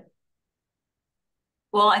think?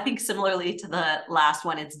 Well, I think similarly to the last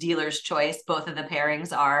one, it's dealer's choice. Both of the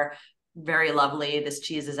pairings are very lovely. This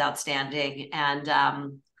cheese is outstanding.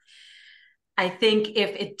 And I think if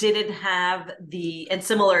it didn't have and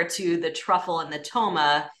similar to the truffle and the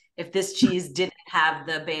toma, if this cheese didn't have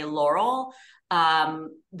the bay laurel,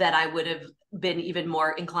 that I would have been even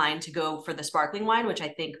more inclined to go for the sparkling wine, which I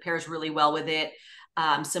think pairs really well with it.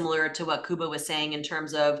 Similar to what Kuba was saying in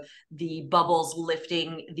terms of the bubbles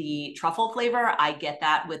lifting the truffle flavor. I get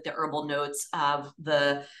that with the herbal notes of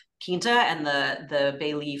the quinta and the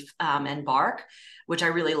bay leaf and bark, which I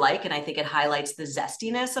really like. And I think it highlights the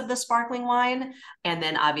zestiness of the sparkling wine. And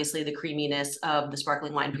then obviously the creaminess of the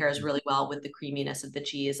sparkling wine pairs really well with the creaminess of the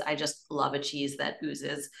cheese. I just love a cheese that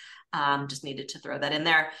oozes. Just needed to throw that in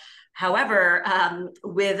there. However,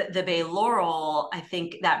 with the bay laurel, I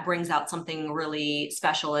think that brings out something really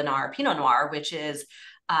special in our Pinot Noir, which is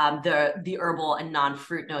the herbal and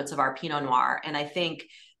non-fruit notes of our Pinot Noir. And I think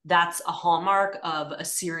that's a hallmark of a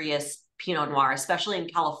serious Pinot Noir, especially in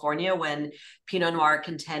California, when Pinot Noir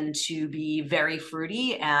can tend to be very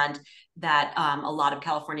fruity, and that a lot of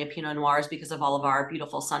California Pinot Noirs, because of all of our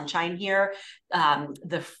beautiful sunshine here,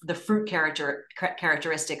 the fruit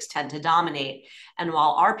characteristics tend to dominate. And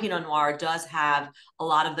while our Pinot Noir does have a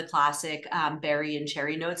lot of the classic berry and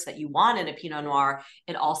cherry notes that you want in a Pinot Noir,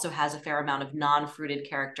 it also has a fair amount of non-fruited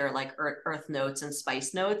character like earth notes and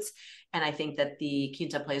spice notes. And I think that the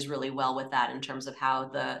quinta plays really well with that in terms of how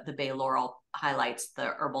the bay laurel highlights the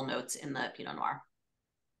herbal notes in the Pinot Noir.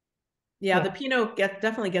 Yeah, the Pinot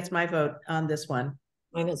definitely gets my vote on this one.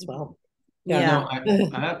 Mine as well. Yeah.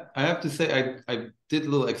 No, I have to say I did a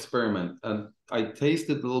little experiment, and I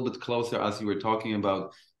tasted a little bit closer as you were talking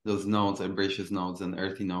about those notes, herbaceous notes and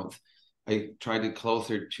earthy notes. I tried it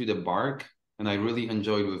closer to the bark, and I really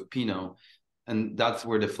enjoyed with Pinot. And that's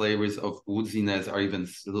where the flavors of woodsiness are even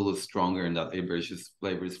a little stronger in that herbaceous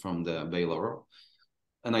flavors from the bay laurel.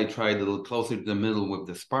 And I tried a little closer to the middle with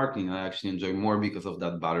the sparkling. I actually enjoy more because of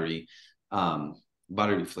that buttery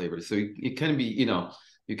flavor. So it can be,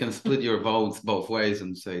 you can split your votes both ways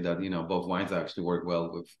and say that, both wines actually work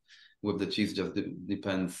well with the cheese. Just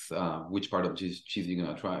depends which part of cheese you're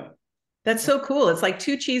going to try. That's so cool. It's like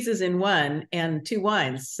two cheeses in one and two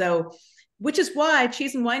wines. So, which is why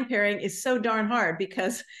cheese and wine pairing is so darn hard,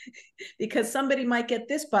 because somebody might get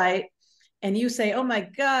this bite and you say, oh my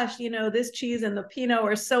gosh, this cheese and the Pinot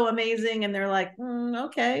are so amazing. And they're like,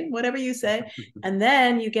 okay, whatever you say. And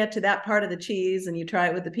then you get to that part of the cheese and you try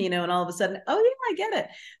it with the Pinot and all of a sudden, oh yeah, I get it.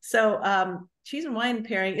 So cheese and wine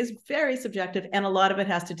pairing is very subjective. And a lot of it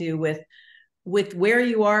has to do with where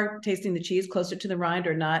you are tasting the cheese, closer to the rind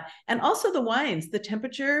or not. And also the wines, the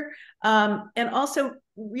temperature. And also,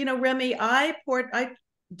 Remi, I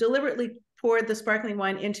deliberately poured the sparkling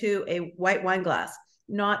wine into a white wine glass,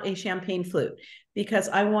 not a champagne flute, because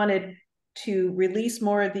I wanted to release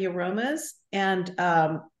more of the aromas. And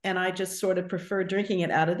I just sort of prefer drinking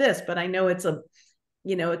it out of this, but I know it's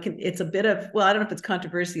it's a bit of, well, I don't know if it's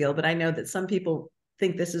controversial, but I know that some people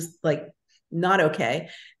think this is like not okay.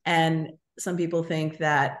 And some people think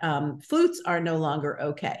that flutes are no longer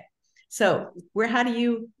okay. So how do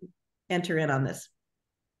you enter in on this?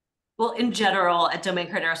 Well, in general, at Domaine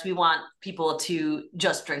Carneros, we want people to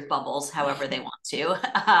just drink bubbles however they want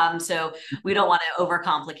to. So we don't want to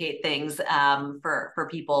overcomplicate things for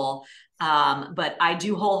people. But I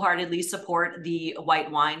do wholeheartedly support the white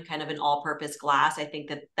wine, kind of an all-purpose glass. I think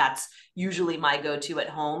that that's usually my go-to at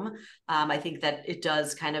home. I think that it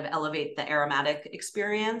does kind of elevate the aromatic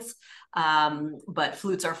experience. But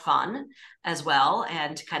flutes are fun as well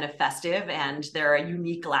and kind of festive, and they're a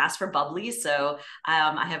unique glass for bubbly. So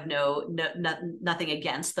I have nothing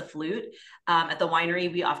against the flute. At the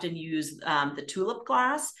winery, we often use the tulip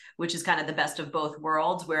glass, which is kind of the best of both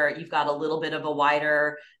worlds, where you've got a little bit of a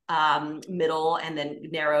wider middle and then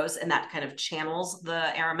narrows, and that kind of channels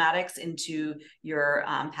the aromatics into your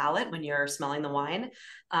palate when you're smelling the wine,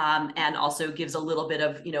 and also gives a little bit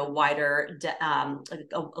of wider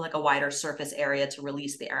like a wider surface area to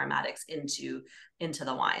release the aromatics into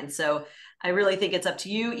the wine. So I really think it's up to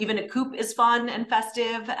you. Even a coupe is fun and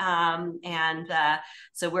festive,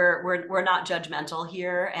 so we're not judgmental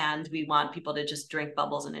here, and we want people to just drink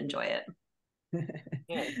bubbles and enjoy it.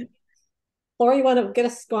 Yeah. Laura, you want to get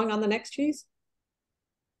us going on the next cheese?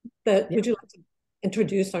 Would you like to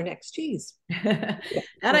introduce our next cheese? That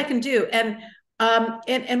I can do. And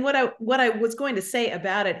what I was going to say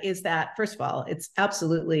about it is that, first of all, it's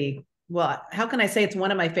absolutely, well, how can I say it's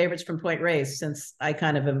one of my favorites from Point Reyes, since I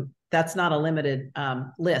kind of am, that's not a limited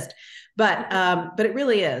list, but it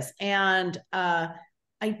really is. And I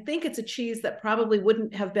think it's a cheese that probably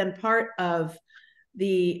wouldn't have been part of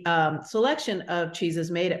the selection of cheeses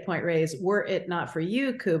made at Point Reyes were it not for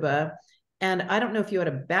you, Kuba. And I don't know if you had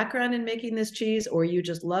a background in making this cheese, or you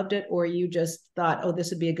just loved it, or you just thought, oh, this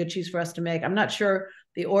would be a good cheese for us to make. I'm not sure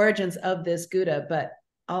the origins of this Gouda, but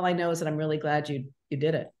all I know is that I'm really glad you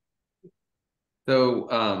did it.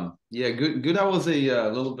 So Gouda was a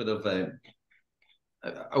little bit of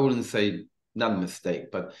I wouldn't say not a mistake,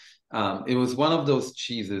 but it was one of those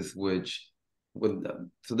cheeses which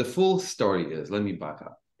so the full story is, let me back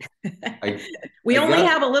up. We only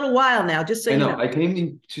have a little while now, just so you know. I came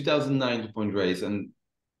in 2009 to Point Reyes, and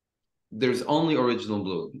there's only original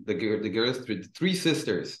blue. The girls, three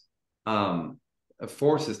sisters,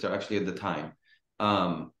 four sisters actually at the time,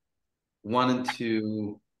 wanted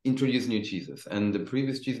to introduce new cheeses, and the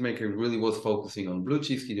previous cheesemaker really was focusing on blue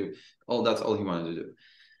cheese. That's all he wanted to do.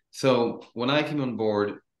 So when I came on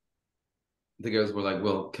board, the girls were like,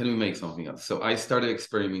 well, can we make something else? So I started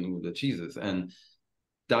experimenting with the cheeses, and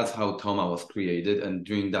that's how Toma was created. And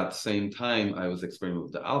during that same time, I was experimenting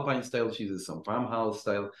with the Alpine style cheeses, some farmhouse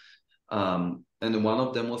style. And one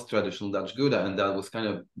of them was traditional Dutch Gouda. And that was kind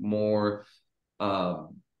of more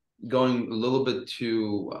going a little bit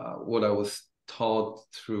to what I was taught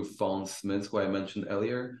through Fawn Smith, who I mentioned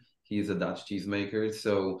earlier. He is a Dutch cheesemaker.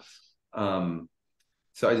 So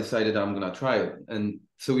I decided I'm going to try it. And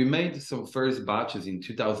so we made some first batches in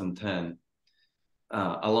 2010,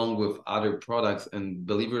 along with other products. And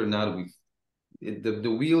believe it or not,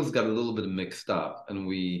 the wheels got a little bit mixed up, and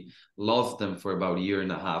we lost them for about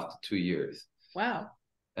 1.5 to 2 years. Wow.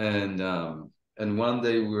 And one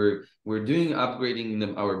day we're doing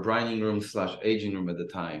upgrading our brining room / aging room at the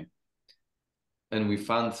time. And we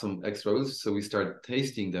found some extra wheels, so we started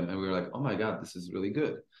tasting them, and we were like, oh my God, this is really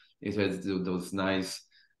good. It has those nice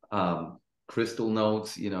crystal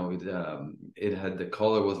notes, it had, the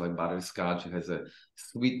color was like butterscotch. It has a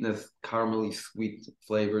sweetness, caramelly sweet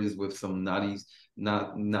flavors with some nuts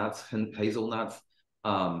and hazelnuts.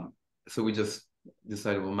 So we just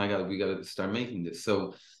decided, oh my God, we got to start making this.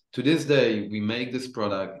 So to this day, we make this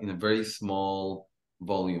product in a very small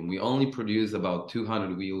volume. We only produce about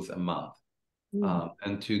 200 wheels a month.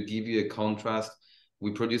 And to give you a contrast,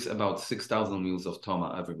 we produce about 6,000 wheels of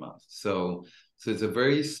Toma every month. So it's a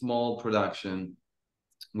very small production.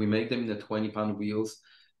 We make them in the 20-pound wheels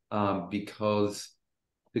because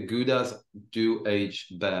the Goudas do age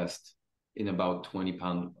best in about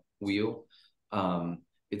 20-pound wheel.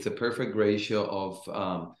 It's a perfect ratio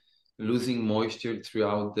of losing moisture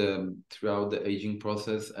throughout the aging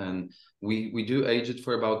process, and we do age it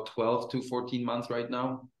for about 12 to 14 months right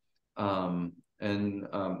now.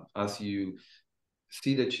 As you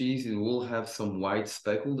see the cheese, it will have some white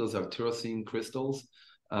speckle. Those are tyrosine crystals.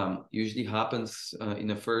 Usually happens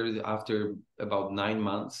in a further after about 9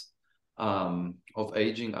 months of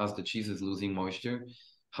aging, as the cheese is losing moisture.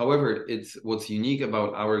 However, what's unique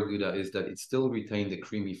about our Gouda is that it still retains the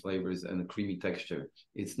creamy flavors and the creamy texture.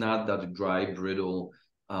 It's not that dry, brittle,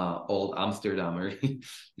 old Amsterdamer,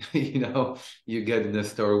 you get in the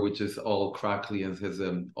store, which is all crackly and has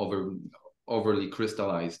overly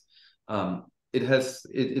crystallized.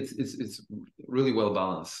 It's really well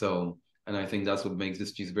balanced. So, and I think that's what makes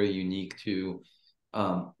this cheese very unique to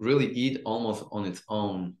really eat almost on its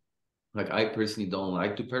own. Like I personally don't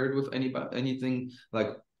like to pair it with anything like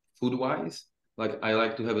food wise. Like I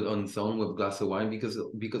like to have it on its own with a glass of wine because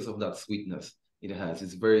of that sweetness it has.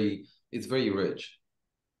 It's very rich.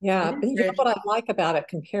 Yeah, but you know what I like about it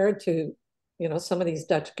compared to, you know, some of these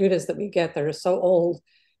Dutch Goudas that we get that are so old.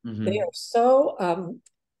 They are so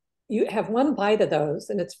you have one bite of those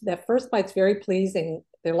and it's that first bite's very pleasing.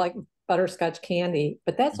 They're like butterscotch candy,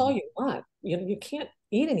 but that's all you want. You know, you can't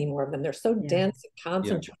eat any more of them. They're so dense and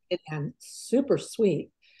concentrated and super sweet.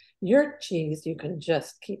 Your cheese, you can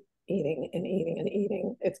just keep eating and eating and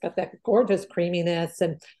eating. It's got that gorgeous creaminess.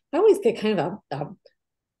 And I always get kind of a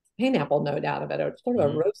pineapple note out of it, or sort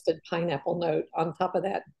of a roasted pineapple note on top of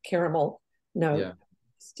that caramel note. Yeah.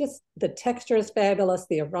 It's just, the texture is fabulous.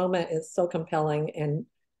 The aroma is so compelling. And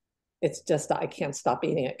it's just, I can't stop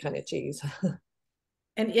eating it kind of cheese.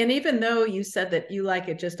 And even though you said that you like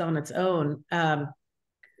it just on its own,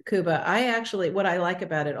 Kuba, what I like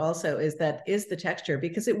about it also is the texture,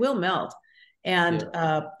 because it will melt. And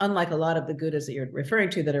unlike a lot of the Goudas that you're referring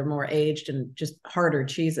to that are more aged and just harder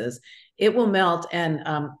cheeses, it will melt. And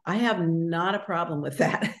I have not a problem with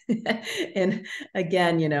that. And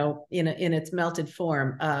again, you know, in its melted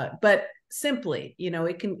form, but simply, you know,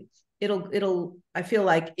 I feel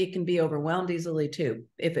like it can be overwhelmed easily too,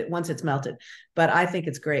 once it's melted, but I think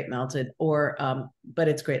it's great melted, but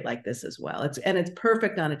it's great like this as well. It's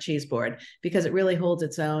perfect on a cheese board because it really holds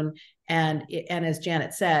its own. And as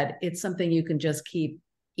Janet said, it's something you can just keep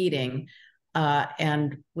eating,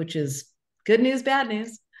 and which is good news, bad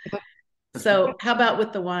news. So how about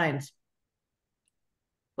with the wines?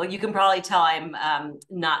 Well, you can probably tell I'm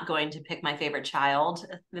not going to pick my favorite child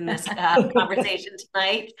in this conversation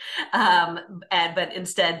tonight, but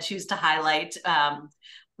instead choose to highlight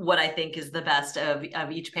what I think is the best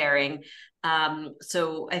of each pairing.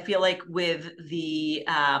 So I feel like with the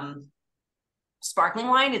sparkling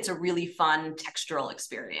wine, it's a really fun textural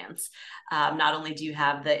experience. Not only do you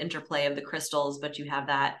have the interplay of the crystals, but you have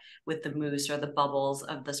that with the mousse or the bubbles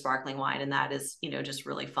of the sparkling wine, and that is, you know, just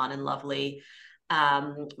really fun and lovely.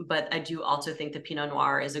 But I do also think the Pinot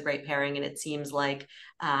Noir is a great pairing, and it seems like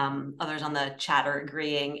others on the chat are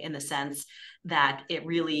agreeing in the sense that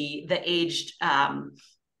the aged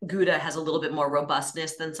Gouda has a little bit more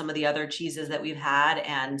robustness than some of the other cheeses that we've had.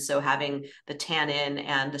 And so having the tannin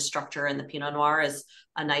and the structure in the Pinot Noir is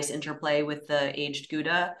a nice interplay with the aged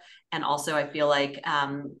Gouda. And also I feel like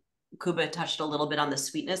Kuba touched a little bit on the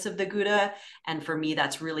sweetness of the Gouda. And for me,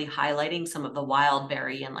 that's really highlighting some of the wild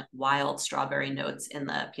berry and like wild strawberry notes in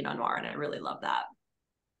the Pinot Noir. And I really love that.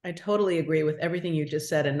 I totally agree with everything you just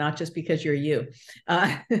said, and not just because you're you.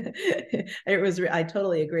 I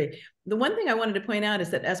totally agree. The one thing I wanted to point out is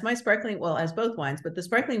that as both wines, but the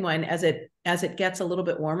sparkling wine, as it gets a little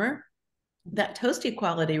bit warmer, that toasty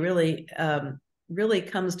quality really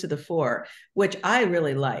comes to the fore, which I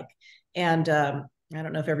really like. And I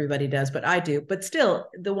don't know if everybody does, but I do. But still,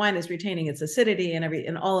 the wine is retaining its acidity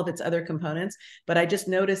and all of its other components. But I just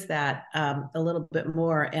noticed that a little bit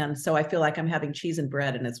more. And so I feel like I'm having cheese and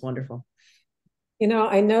bread, and it's wonderful. You know,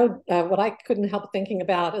 I know what I couldn't help thinking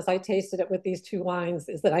about as I tasted it with these two wines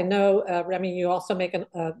is that I know, Remi, you also make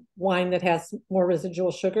a wine that has more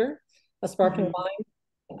residual sugar, a sparkling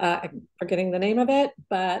wine. I'm forgetting the name of it,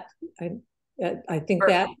 but I think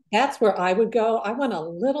that's where I would go. I want a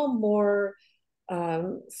little more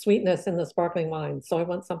sweetness in the sparkling wine. So I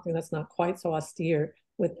want something that's not quite so austere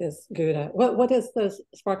with this Gouda. What is the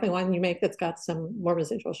sparkling wine you make that's got some more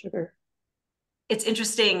residual sugar? It's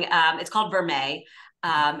interesting. It's called Remi,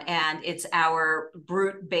 and it's our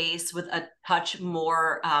brut base with a touch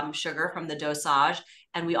more sugar from the dosage.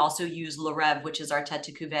 And we also use Le Rêve, which is our tête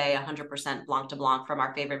de cuvée, 100% Blanc de Blanc from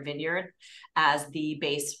our favorite vineyard, as the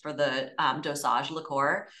base for the dosage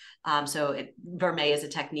liqueur. Vermeil is a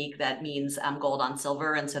technique that means gold on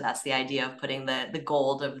silver, and so that's the idea of putting the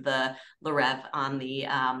gold of the Le Rêve on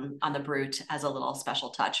the brut as a little special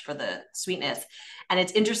touch for the sweetness. And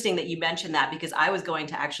it's interesting that you mentioned that, because I was going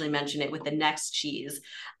to actually mention it with the next cheese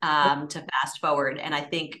to fast forward. And I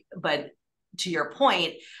think, but to your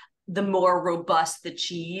point, the more robust the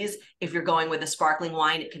cheese, if you're going with a sparkling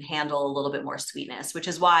wine, it can handle a little bit more sweetness, which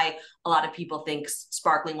is why a lot of people think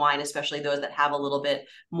sparkling wine, especially those that have a little bit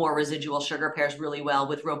more residual sugar, pairs really well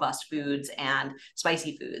with robust foods and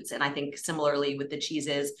spicy foods. And I think similarly with the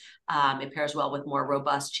cheeses, it pairs well with more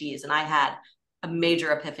robust cheese. And I had a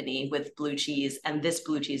major epiphany with blue cheese, and this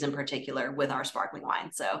blue cheese in particular with our sparkling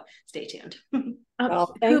wine. So stay tuned.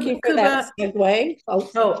 Well, thank you for that segue.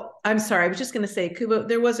 Oh, I'm sorry. I was just going to say, Kuba,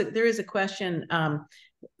 there is a question.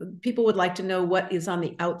 People would like to know what is on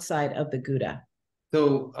the outside of the Gouda.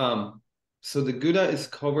 So the Gouda is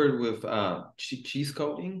covered with cheese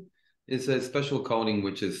coating. It's a special coating,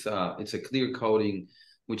 which is it's a clear coating,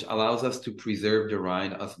 which allows us to preserve the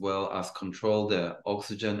rind as well as control the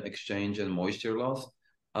oxygen exchange and moisture loss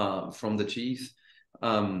from the cheese.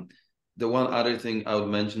 The one other thing I would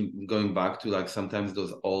mention, going back to like sometimes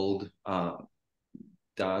those old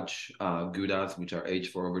Dutch Goudas, which are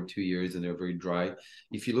aged for over 2 years and they're very dry.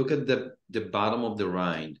 If you look at the bottom of the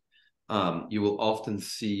rind, you will often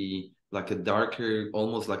see like a darker,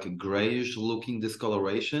 almost like a grayish looking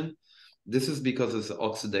discoloration. This is because it's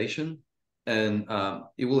oxidation, and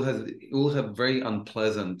it will have very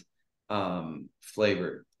unpleasant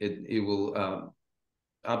flavor. It will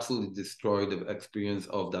absolutely destroy the experience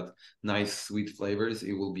of that nice sweet flavors.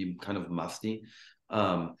 It will be kind of musty.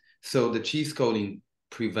 So the cheese coating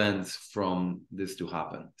prevents from this to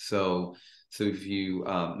happen. So if you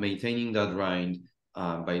maintaining that rind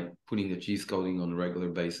by putting the cheese coating on a regular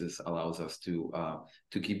basis allows us to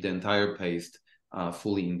keep the entire paste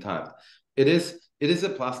fully intact. It is a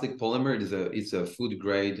plastic polymer. It's a food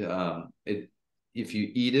grade. If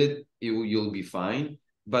you eat it, you'll be fine.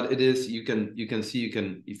 But it is you can see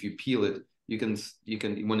if you peel it, you can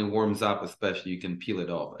when it warms up especially, you can peel it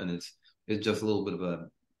off, and it's just a little bit of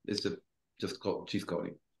just called cheese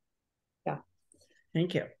coating. Yeah.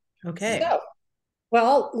 Thank you. Okay. So,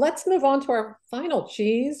 well, let's move on to our final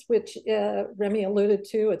cheese, which Remi alluded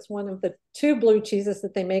to. It's one of the 2 blue cheeses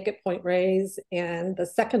that they make at Point Reyes, and the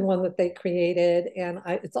second one that they created. And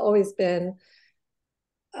it's always been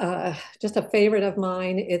just a favorite of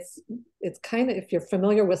mine. It's kind of, if you're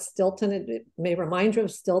familiar with Stilton, it may remind you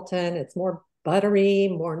of Stilton. It's more buttery,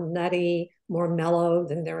 more nutty, more mellow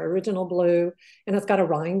than their original blue. And it's got a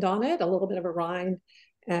rind on it, a little bit of a rind.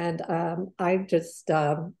 And I just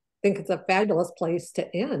think it's a fabulous place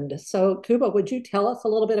to end. So Kuba, would you tell us a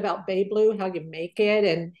little bit about Bay Blue, how you make it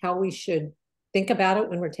and how we should think about it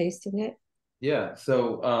when we're tasting it? Yeah,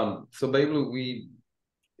 so Bay Blue,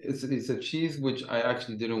 it's a cheese which I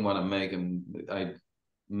actually didn't want to make, and I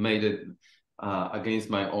made it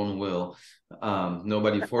against my own will.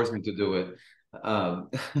 Nobody forced me to do it.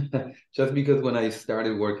 Just because when I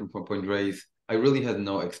started working for Point Reyes, I really had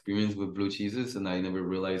no experience with blue cheeses, and I never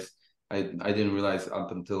realized I didn't realize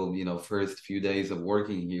up until first few days of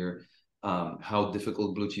working here how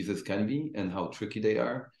difficult blue cheeses can be and how tricky they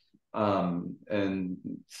are. And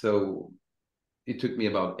so it took me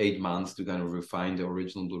about 8 months to kind of refine the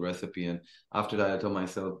original blue recipe. And after that, I told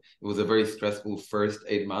myself it was a very stressful first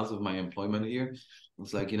 8 months of my employment here. I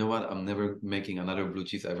was like, you know what? I'm never making another blue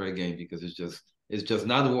cheese ever again because it's just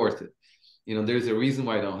not worth it. There's a reason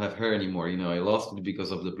why I don't have hair anymore. I lost it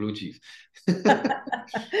because of the blue cheese.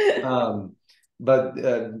 But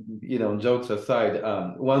jokes aside,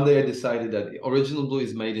 one day I decided that original blue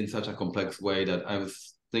is made in such a complex way that I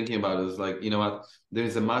was thinking about it. It was like, you know what?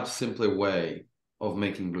 There's a much simpler way of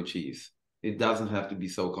making blue cheese. It doesn't have to be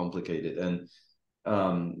so complicated. And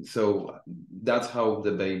so that's how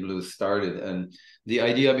the Bay Blue started. And the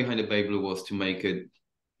idea behind the Bay Blue was to make it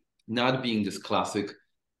not being this classic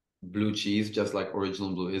blue cheese, just like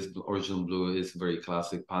original blue is. Original blue is very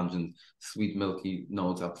classic, pungent, sweet, milky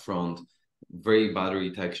notes up front, very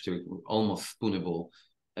buttery texture, almost spoonable,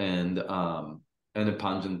 and a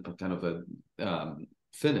pungent kind of a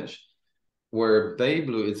finish. Where Bay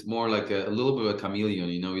Blue, it's more like a little bit of a chameleon.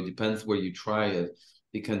 It depends where you try it.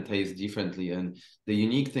 It can taste differently. And the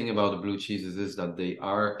unique thing about the blue cheeses is that they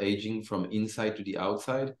are aging from inside to the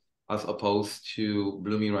outside, as opposed to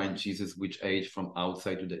bloomy rind cheeses, which age from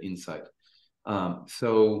outside to the inside.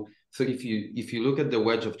 So if you look at the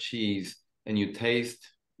wedge of cheese and you taste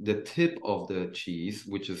the tip of the cheese,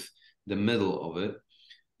 which is the middle of it,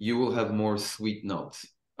 you will have more sweet notes.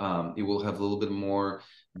 It will have a little bit more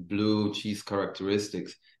blue cheese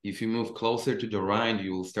characteristics. If you move closer to the rind,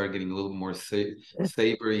 you will start getting a little more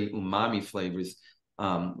savory umami flavors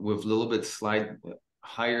with a little bit slight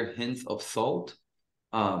higher hints of salt.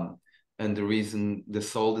 And the reason the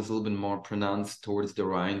salt is a little bit more pronounced towards the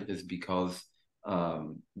rind is because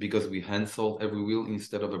we hand salt every wheel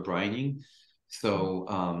instead of a brining. So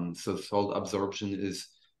salt absorption is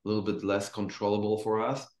a little bit less controllable for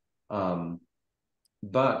us.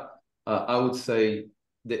 But I would say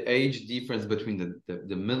the age difference between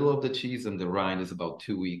the middle of the cheese and the rind is about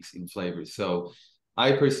 2 weeks in flavor. So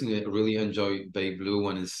I personally really enjoy Bay Blue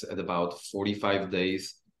when it's at about 45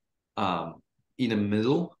 days in the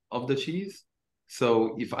middle of the cheese.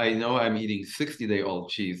 So if I know I'm eating 60-day-old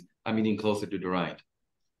cheese, I'm eating closer to the rind.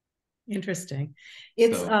 Interesting.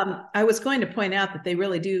 It's I was going to point out that they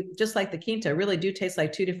really do, just like the Quinta, really do taste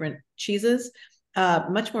like two different cheeses,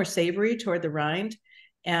 much more savory toward the rind,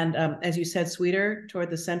 and as you said, sweeter toward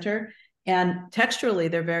the center. And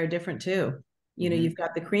texturally, they're very different too. You know, you've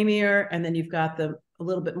got the creamier, and then you've got the a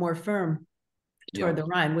little bit more firm toward the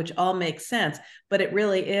rind, which all makes sense. But it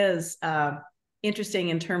really is interesting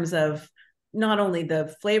in terms of not only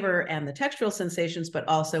the flavor and the textural sensations, but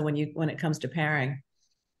also when it comes to pairing.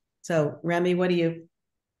 So Remi, what do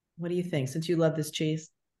you think, since you love this cheese?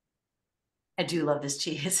 I do love this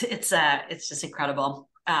cheese. It's just incredible.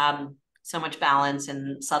 So much balance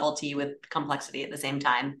and subtlety with complexity at the same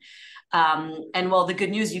time. And well, the good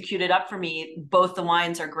news, you queued it up for me. Both the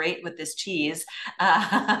wines are great with this cheese,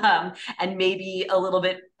 and maybe a little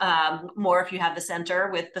bit more if you have the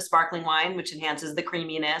center with the sparkling wine, which enhances the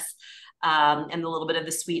creaminess. And a little bit of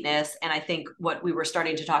the sweetness. And I think what we were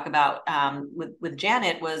starting to talk about with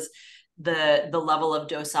Janet was the level of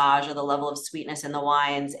dosage or the level of sweetness in the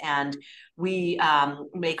wines. And we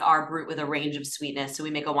make our brut with a range of sweetness. So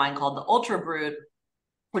we make a wine called the Ultra Brut,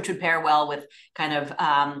 which would pair well with kind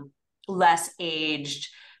of less aged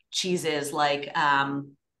cheeses like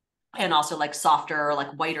and also like softer,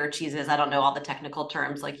 like whiter cheeses. I don't know all the technical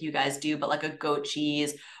terms like you guys do, but like a goat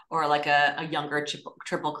cheese or like a younger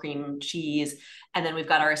triple cream cheese. And then we've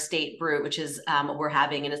got our estate brut, which is what we're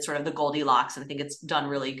having. And it's sort of the Goldilocks. And I think it's done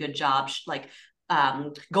really good job, like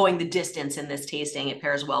going the distance in this tasting. It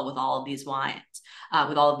pairs well with all of these wines,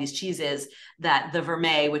 with all of these cheeses. That the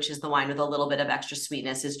Vermeil, which is the wine with a little bit of extra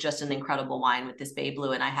sweetness, is just an incredible wine with this Bay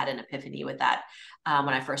Blue. And I had an epiphany with that when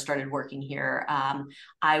I first started working here.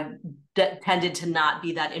 I tended to not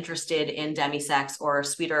be that interested in demi-secs or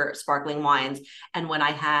sweeter sparkling wines. And when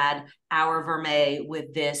I had our Vermeil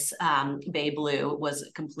with this Bay Blue, was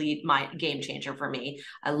a complete game changer for me.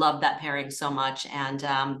 I love that pairing so much.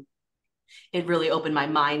 And it really opened my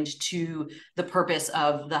mind to the purpose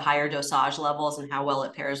of the higher dosage levels and how well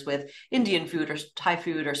it pairs with Indian food or Thai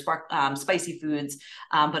food or spicy foods,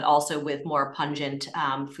 but also with more pungent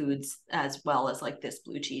foods as well as like this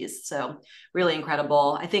blue cheese. So really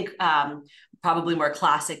incredible. I think probably more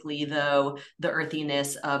classically though, the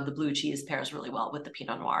earthiness of the blue cheese pairs really well with the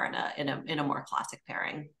Pinot Noir in a more classic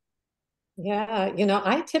pairing. Yeah, you know,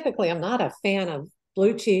 I typically am not a fan of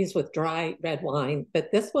blue cheese with dry red wine,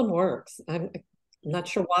 but this one works. I'm not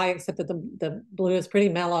sure why, except that the blue is pretty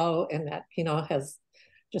mellow and that Pinot has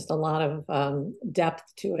just a lot of depth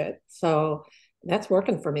to it. So that's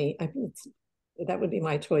working for me. That would be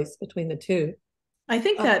my choice between the two. I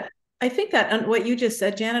think that what you just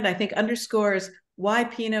said, Janet, I think underscores why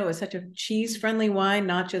Pinot is such a cheese-friendly wine,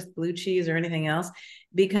 not just blue cheese or anything else,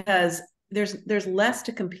 because there's less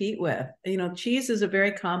to compete with. You know, cheese is a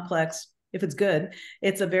very complex. If it's good,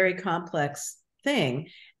 it's a very complex thing.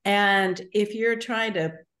 And if you're trying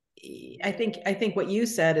to, I think what you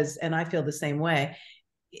said is, and I feel the same way,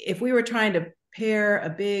 if we were trying to pair a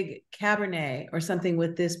big Cabernet or something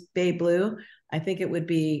with this Bay Blue, I think it would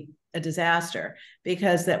be a disaster,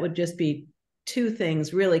 because that would just be two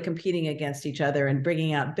things really competing against each other and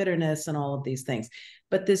bringing out bitterness and all of these things.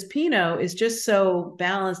 But this Pinot is just so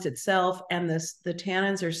balanced itself, and the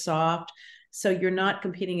tannins are soft. So you're not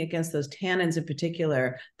competing against those tannins in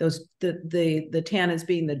particular, the tannins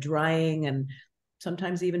being the drying and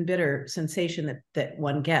sometimes even bitter sensation that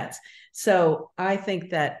one gets. So I think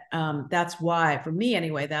that that's why, for me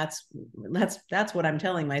anyway, that's what I'm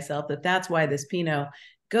telling myself, that's why this Pinot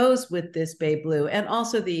goes with this Bay Blue, and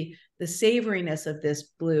also the savoriness of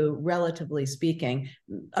this blue, relatively speaking.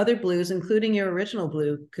 Other blues, including your original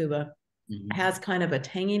blue, Kuba, has kind of a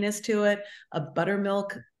tanginess to it, a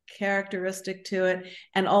buttermilk characteristic to it.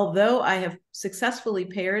 And although I have successfully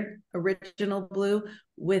paired original blue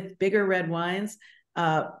with bigger red wines,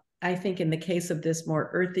 I think in the case of this more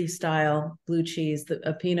earthy style blue cheese,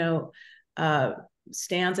 a Pinot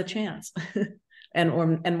stands a chance. and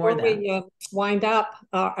more than. We wind up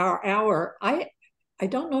our hour. I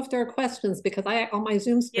don't know if there are questions, because on my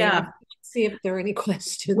Zoom screen, I can't see if there are any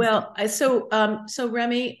questions. Well, so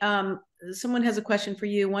Remi, someone has a question for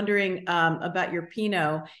you, wondering about your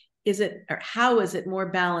Pinot. How is it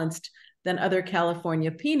more balanced than other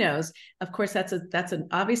California Pinots? Of course, that's an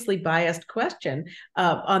obviously biased question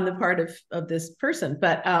on the part of this person,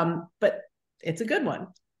 but it's a good one.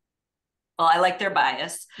 Well, I like their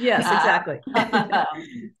bias. Yes, exactly.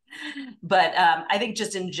 But I think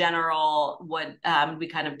just in general, what we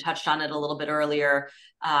kind of touched on it a little bit earlier,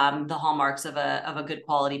 the hallmarks of a good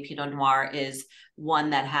quality Pinot Noir is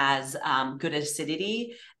one that has good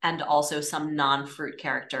acidity and also some non-fruit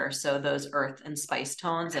character. So those earth and spice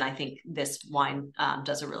tones. And I think this wine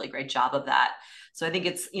does a really great job of that. So I think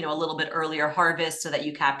it's, you know, a little bit earlier harvest so that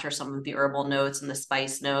you capture some of the herbal notes and the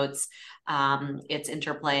spice notes. It's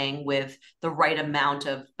interplaying with the right amount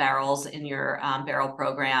of barrels in your barrel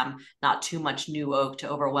program, not too much new oak to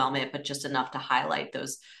overwhelm it, but just enough to highlight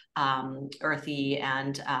those earthy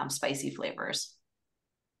and spicy flavors.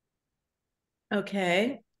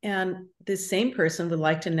 Okay. And this same person would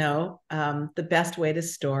like to know the best way to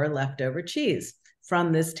store leftover cheese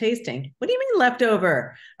from this tasting. What do you mean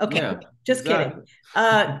leftover? Okay, yeah, just exactly.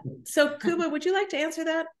 Kidding. So Kuba, would you like to answer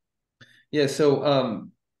that? Yeah, so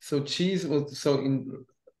cheese,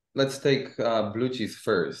 let's take blue cheese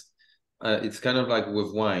first. It's kind of like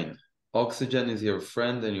with wine. Oxygen is your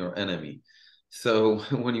friend and your enemy. So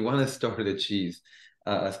when you want to store the cheese,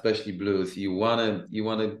 especially blues, you wanna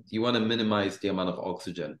minimize the amount of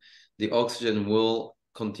oxygen. The oxygen will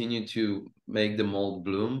continue to make the mold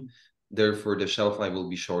bloom. Therefore, the shelf life will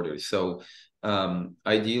be shorter. So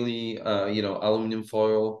ideally, aluminum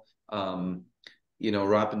foil,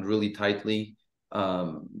 wrap it really tightly.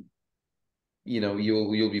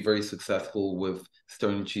 You'll be very successful with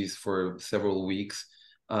storing cheese for several weeks.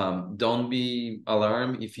 Don't be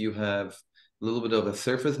alarmed if you have a little bit of a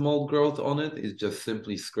surface mold growth on it. It's just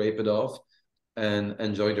simply scrape it off and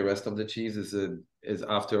enjoy the rest of the cheese.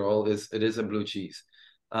 After all, it is a blue cheese.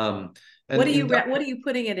 And what are you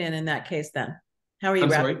putting it in that case then? How are you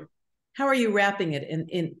wrapping? Sorry? How are you wrapping it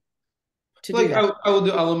in? To like do that? I will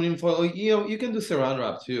do aluminum foil. You can do saran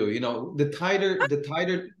wrap too. The tighter.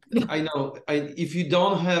 I know. If you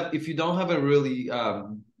don't have a really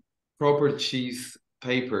proper cheese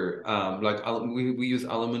paper, we use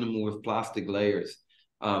aluminum with plastic layers,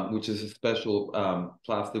 which is a special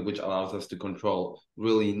plastic which allows us to control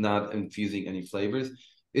really not infusing any flavors.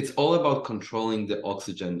 It's all about controlling the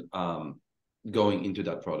oxygen going into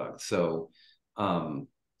that product. So I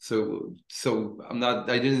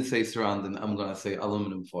didn't say saran, then I'm gonna say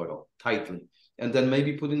aluminum foil tightly, and then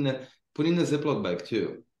maybe put in a Ziploc bag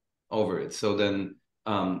too over it. So then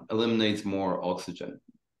eliminates more oxygen.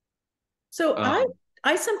 So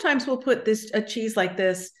I sometimes will put a cheese like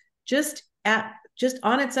this just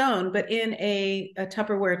on its own, but in a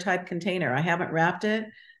Tupperware type container. I haven't wrapped it.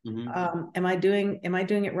 Mm-hmm. Am I doing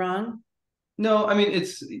it wrong? No, I mean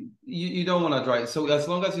you don't want to dry it. So as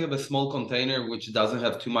long as you have a small container which doesn't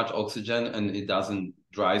have too much oxygen and it doesn't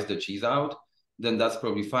dries the cheese out, then that's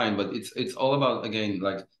probably fine. But it's all about, again,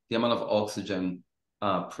 like the amount of oxygen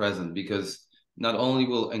present, because not only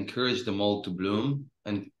will encourage the mold to bloom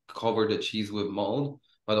and cover the cheese with mold,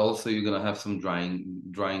 but also you're gonna have some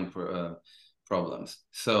drying problems.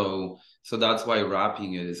 So that's why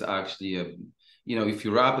wrapping it is actually if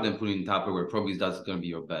you wrap it and put it in Tupperware, probably that's gonna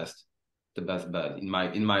be the best bet in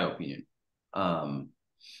my opinion.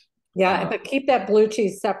 But keep that blue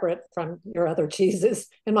cheese separate from your other cheeses,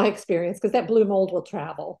 in my experience, because that blue mold will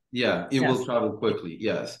travel. Yeah, it will travel quickly.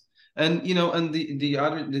 Yes, and and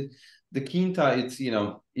the Quinta, it's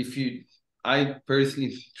I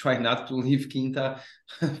personally try not to leave Quinta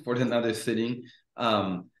for another sitting.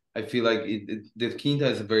 I feel like the Quinta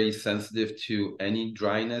is very sensitive to any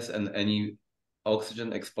dryness and any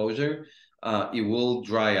oxygen exposure. It will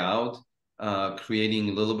dry out, creating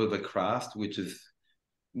a little bit of a crust, which is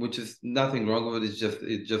nothing wrong with it.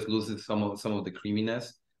 It just loses some of the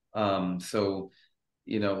creaminess.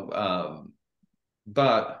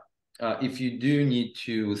 But if you do need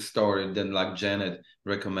to store it, then like Janet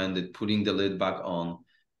recommended, putting the lid back on,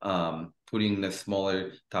 putting in a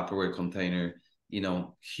smaller Tupperware container,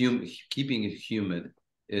 keeping it humid,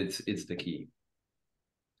 it's the key.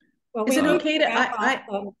 Well, is it okay to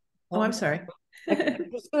I'm sorry.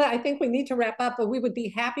 I think we need to wrap up, but we would be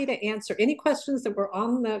happy to answer any questions that were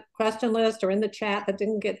on the question list or in the chat that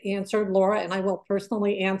didn't get answered. Laura and I will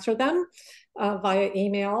personally answer them via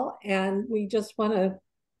email. And we just want to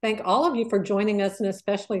thank all of you for joining us, and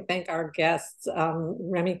especially thank our guests,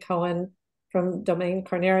 Remi Cohen from Domaine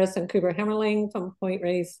Carneros and Kuba Hemmerling from Point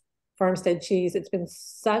Reyes Farmstead Cheese. It's been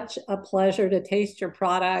such a pleasure to taste your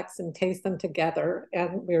products and taste them together.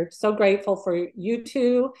 And we're so grateful for you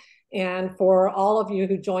two and for all of you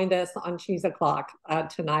who joined us on Cheese O'Clock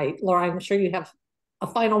tonight. Laura, I'm sure you have a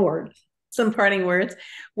final word. Some parting words.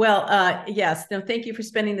 Well, yes. No, thank you for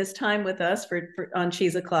spending this time with us on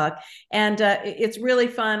Cheese O'Clock. And it's really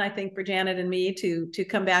fun, I think, for Janet and me to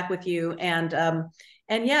come back with you and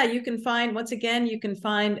And yeah, you can find, once again, you can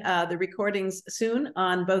find the recordings soon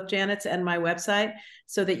on both Janet's and my website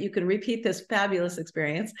so that you can repeat this fabulous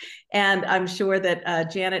experience. And I'm sure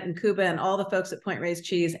that Janet and Kuba and all the folks at Point Reyes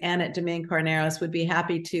Cheese and at Domaine Carneros would be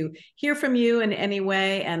happy to hear from you in any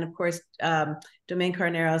way. And of course, Domaine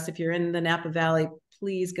Carneros, if you're in the Napa Valley,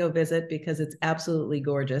 please go visit because it's absolutely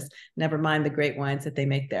gorgeous. Never mind the great wines that they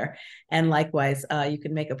make there. And likewise, you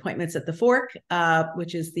can make appointments at the Fork,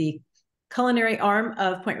 which is the culinary arm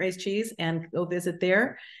of Point Reyes Cheese, and go visit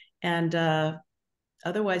there. And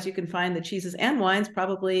otherwise, you can find the cheeses and wines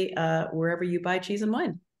probably wherever you buy cheese and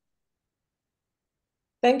wine.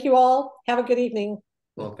 Thank you all. Have a good evening.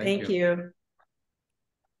 Well, Thank you.